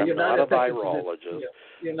doctor. I'm not a virologist.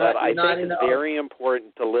 But I think it's very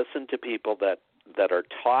important to listen to people that are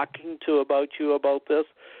talking about you about this,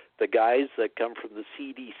 the guys that come from the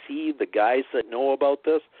CDC, the guys that know about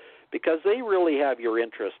this, because they really have your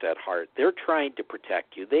interest at heart. They're trying to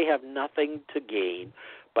protect you. They have nothing to gain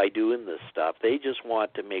by doing this stuff. They just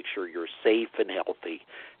want to make sure you're safe and healthy,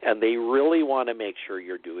 and they really want to make sure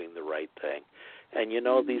you're doing the right thing. And,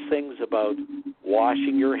 these things about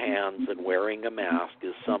washing your hands and wearing a mask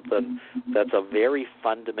is something that's a very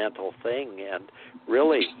fundamental thing. And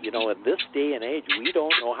really, in this day and age, we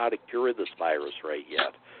don't know how to cure this virus right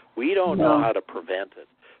yet. We don't know how to prevent it.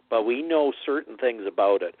 But we know certain things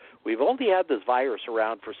about it. We've only had this virus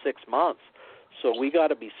around for 6 months, so we got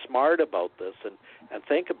to be smart about this and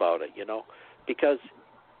think about it, because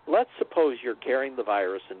let's suppose you're carrying the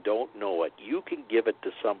virus and don't know it. You can give it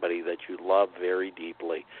to somebody that you love very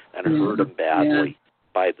deeply and hurt them badly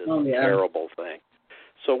by this terrible thing.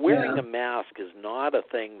 So wearing a mask is not a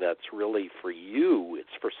thing that's really for you. It's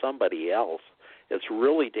for somebody else. It's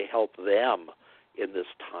really to help them in this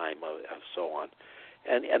time of so on.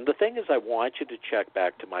 And the thing is, I want you to check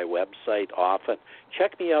back to my website often.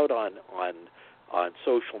 Check me out on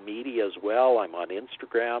social media as well. I'm on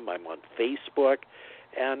Instagram, I'm on Facebook,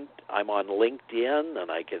 and I'm on LinkedIn, and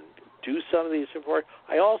I can do some of these before.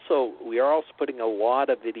 We are also putting a lot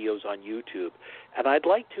of videos on YouTube, and I'd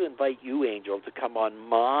like to invite you, Angel, to come on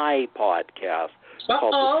my podcast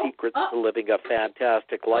called The Secrets to Living a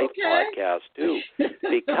Fantastic Life podcast too,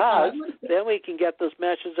 because then we can get this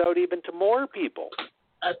message out even to more people.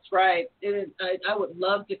 That's right. I would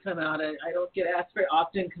love to come out. I don't get asked very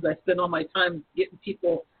often because I spend all my time getting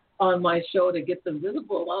people on my show to get them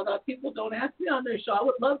visible. A lot of people don't ask me on their show. I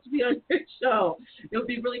would love to be on your show. It would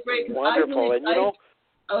be really great. Wonderful. And,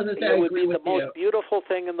 it would be the most you. beautiful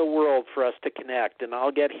thing in the world for us to connect. And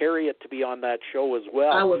I'll get Harriet to be on that show as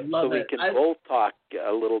well. I would love it. So we can both talk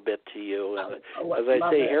a little bit to you. And as I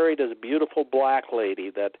say, Harriet is a beautiful black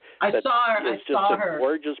lady that is just a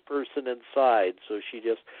gorgeous person inside. So she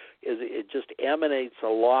just it just emanates a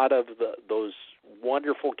lot of those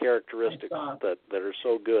wonderful characteristics that are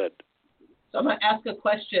so good. So I'm going to ask a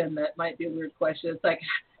question that might be a weird question. It's like,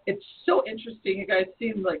 it's so interesting. You guys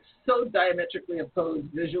seem like so diametrically opposed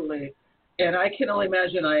visually. And I can only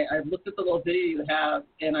imagine, I've looked at the little video you have,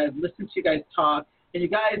 and I've listened to you guys talk, and you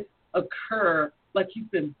guys occur like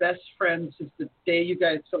you've been best friends since the day you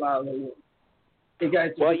guys fell out of the womb.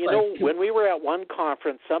 Well, when we were at one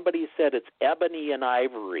conference, somebody said it's ebony and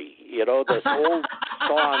ivory. This old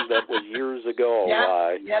song that was years ago.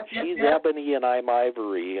 She's ebony and I'm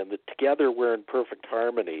ivory, and together we're in perfect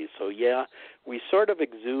harmony. So, we sort of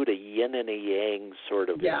exude a yin and a yang sort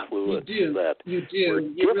of influence. You do. We're you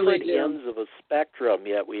different really do. ends of a spectrum,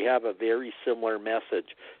 yet we have a very similar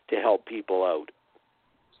message to help people out.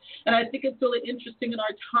 And I think it's really interesting in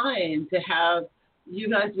our time to have you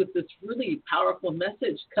guys with this really powerful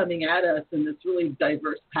message coming at us in this really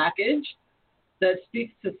diverse package that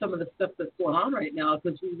speaks to some of the stuff that's going on right now,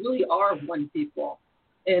 because we really are one people,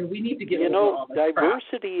 and we need to get over all this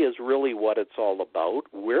diversity crap. Is really what it's all about.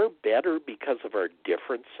 We're better because of our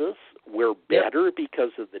differences. We're better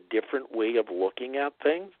because of the different way of looking at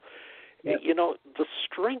things. Yep. The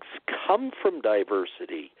strengths come from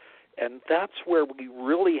diversity, and that's where we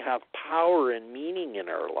really have power and meaning in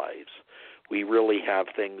our lives. We really have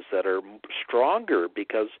things that are stronger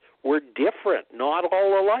because we're different, not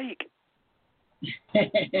all alike.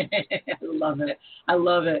 I love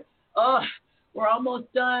it. Oh, we're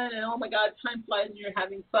almost done, and oh my God, time flies and you're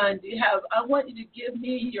having fun. I want you to give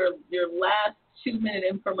me your last 2-minute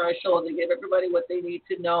infomercial to give everybody what they need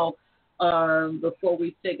to know before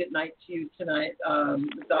we say goodnight to you tonight.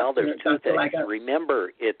 There's two things. Lycka.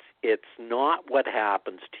 Remember, it's not what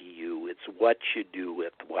happens to you, it's what you do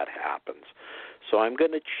with what happens. So I'm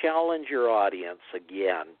going to challenge your audience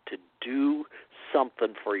again to do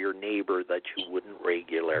something for your neighbor that you wouldn't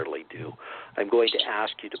regularly do. I'm going to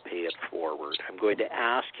ask you to pay it forward. I'm going to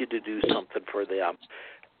ask you to do something for them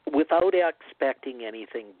without expecting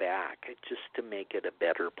anything back, just to make it a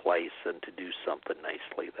better place and to do something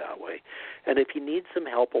nicely that way. And if you need some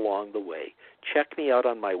help along the way, check me out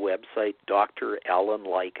on my website, Dr. Ellen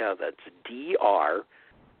Lycka. That's DRALLEN,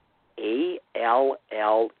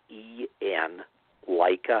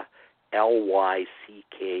 Lycka, LYCKA.com.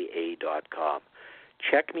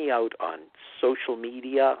 Check me out on social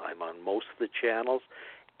media. I'm on most of the channels.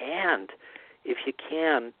 And if you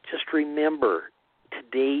can, just remember,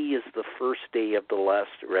 today is the first day of the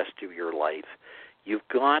rest of your life. You've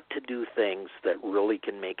got to do things that really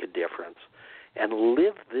can make a difference. And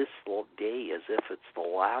live this day as if it's the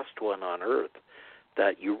last one on earth,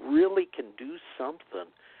 that you really can do something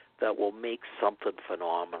that will make something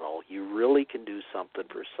phenomenal. You really can do something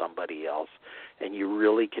for somebody else, and you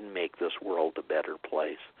really can make this world a better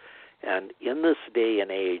place. And in this day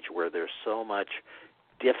and age where there's so much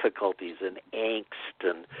difficulties and angst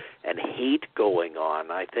and hate going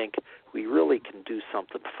on, I think we really can do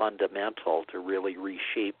something fundamental to really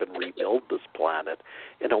reshape and rebuild this planet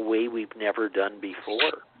in a way we've never done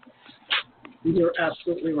before. You're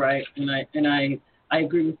absolutely right, and I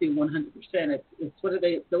agree with you 100%. It's what is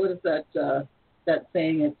that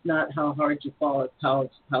saying? It's not how hard you fall, it's how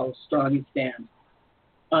strong you stand.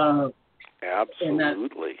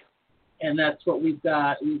 Absolutely. And that's what we've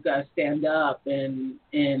got. We've got to stand up and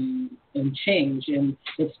change. And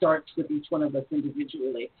it starts with each one of us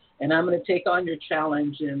individually. And I'm going to take on your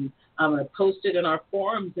challenge, and I'm going to post it in our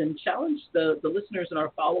forums and challenge the listeners and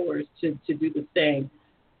our followers to do the same.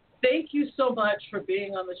 Thank you so much for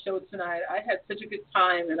being on the show tonight. I had such a good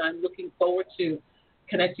time, and I'm looking forward to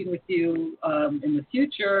connecting with you in the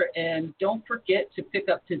future. And don't forget to pick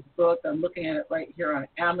up his book. I'm looking at it right here on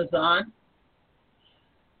Amazon.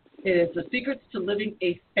 It is The Secrets to Living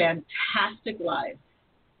a Fantastic Life.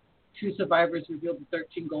 2 survivors revealed the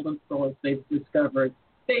 13 golden pearls they've discovered.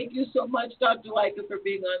 Thank you so much, Dr. Lycka, for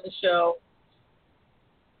being on the show.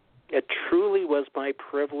 It truly was my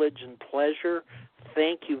privilege and pleasure.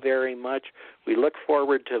 Thank you very much. We look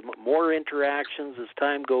forward to more interactions as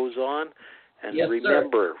time goes on. And yes,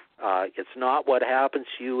 remember, it's not what happens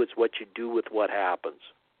to you, it's what you do with what happens.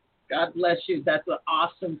 God bless you. That's an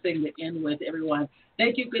awesome thing to end with, everyone.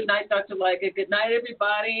 Thank you. Good night, Dr. Lycka. Good night,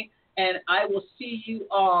 everybody. And I will see you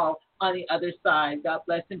all on the other side. God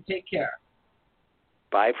bless and take care.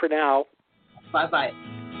 Bye for now. Bye-bye.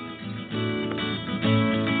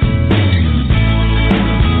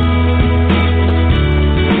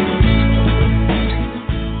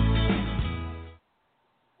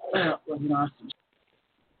 That was an awesome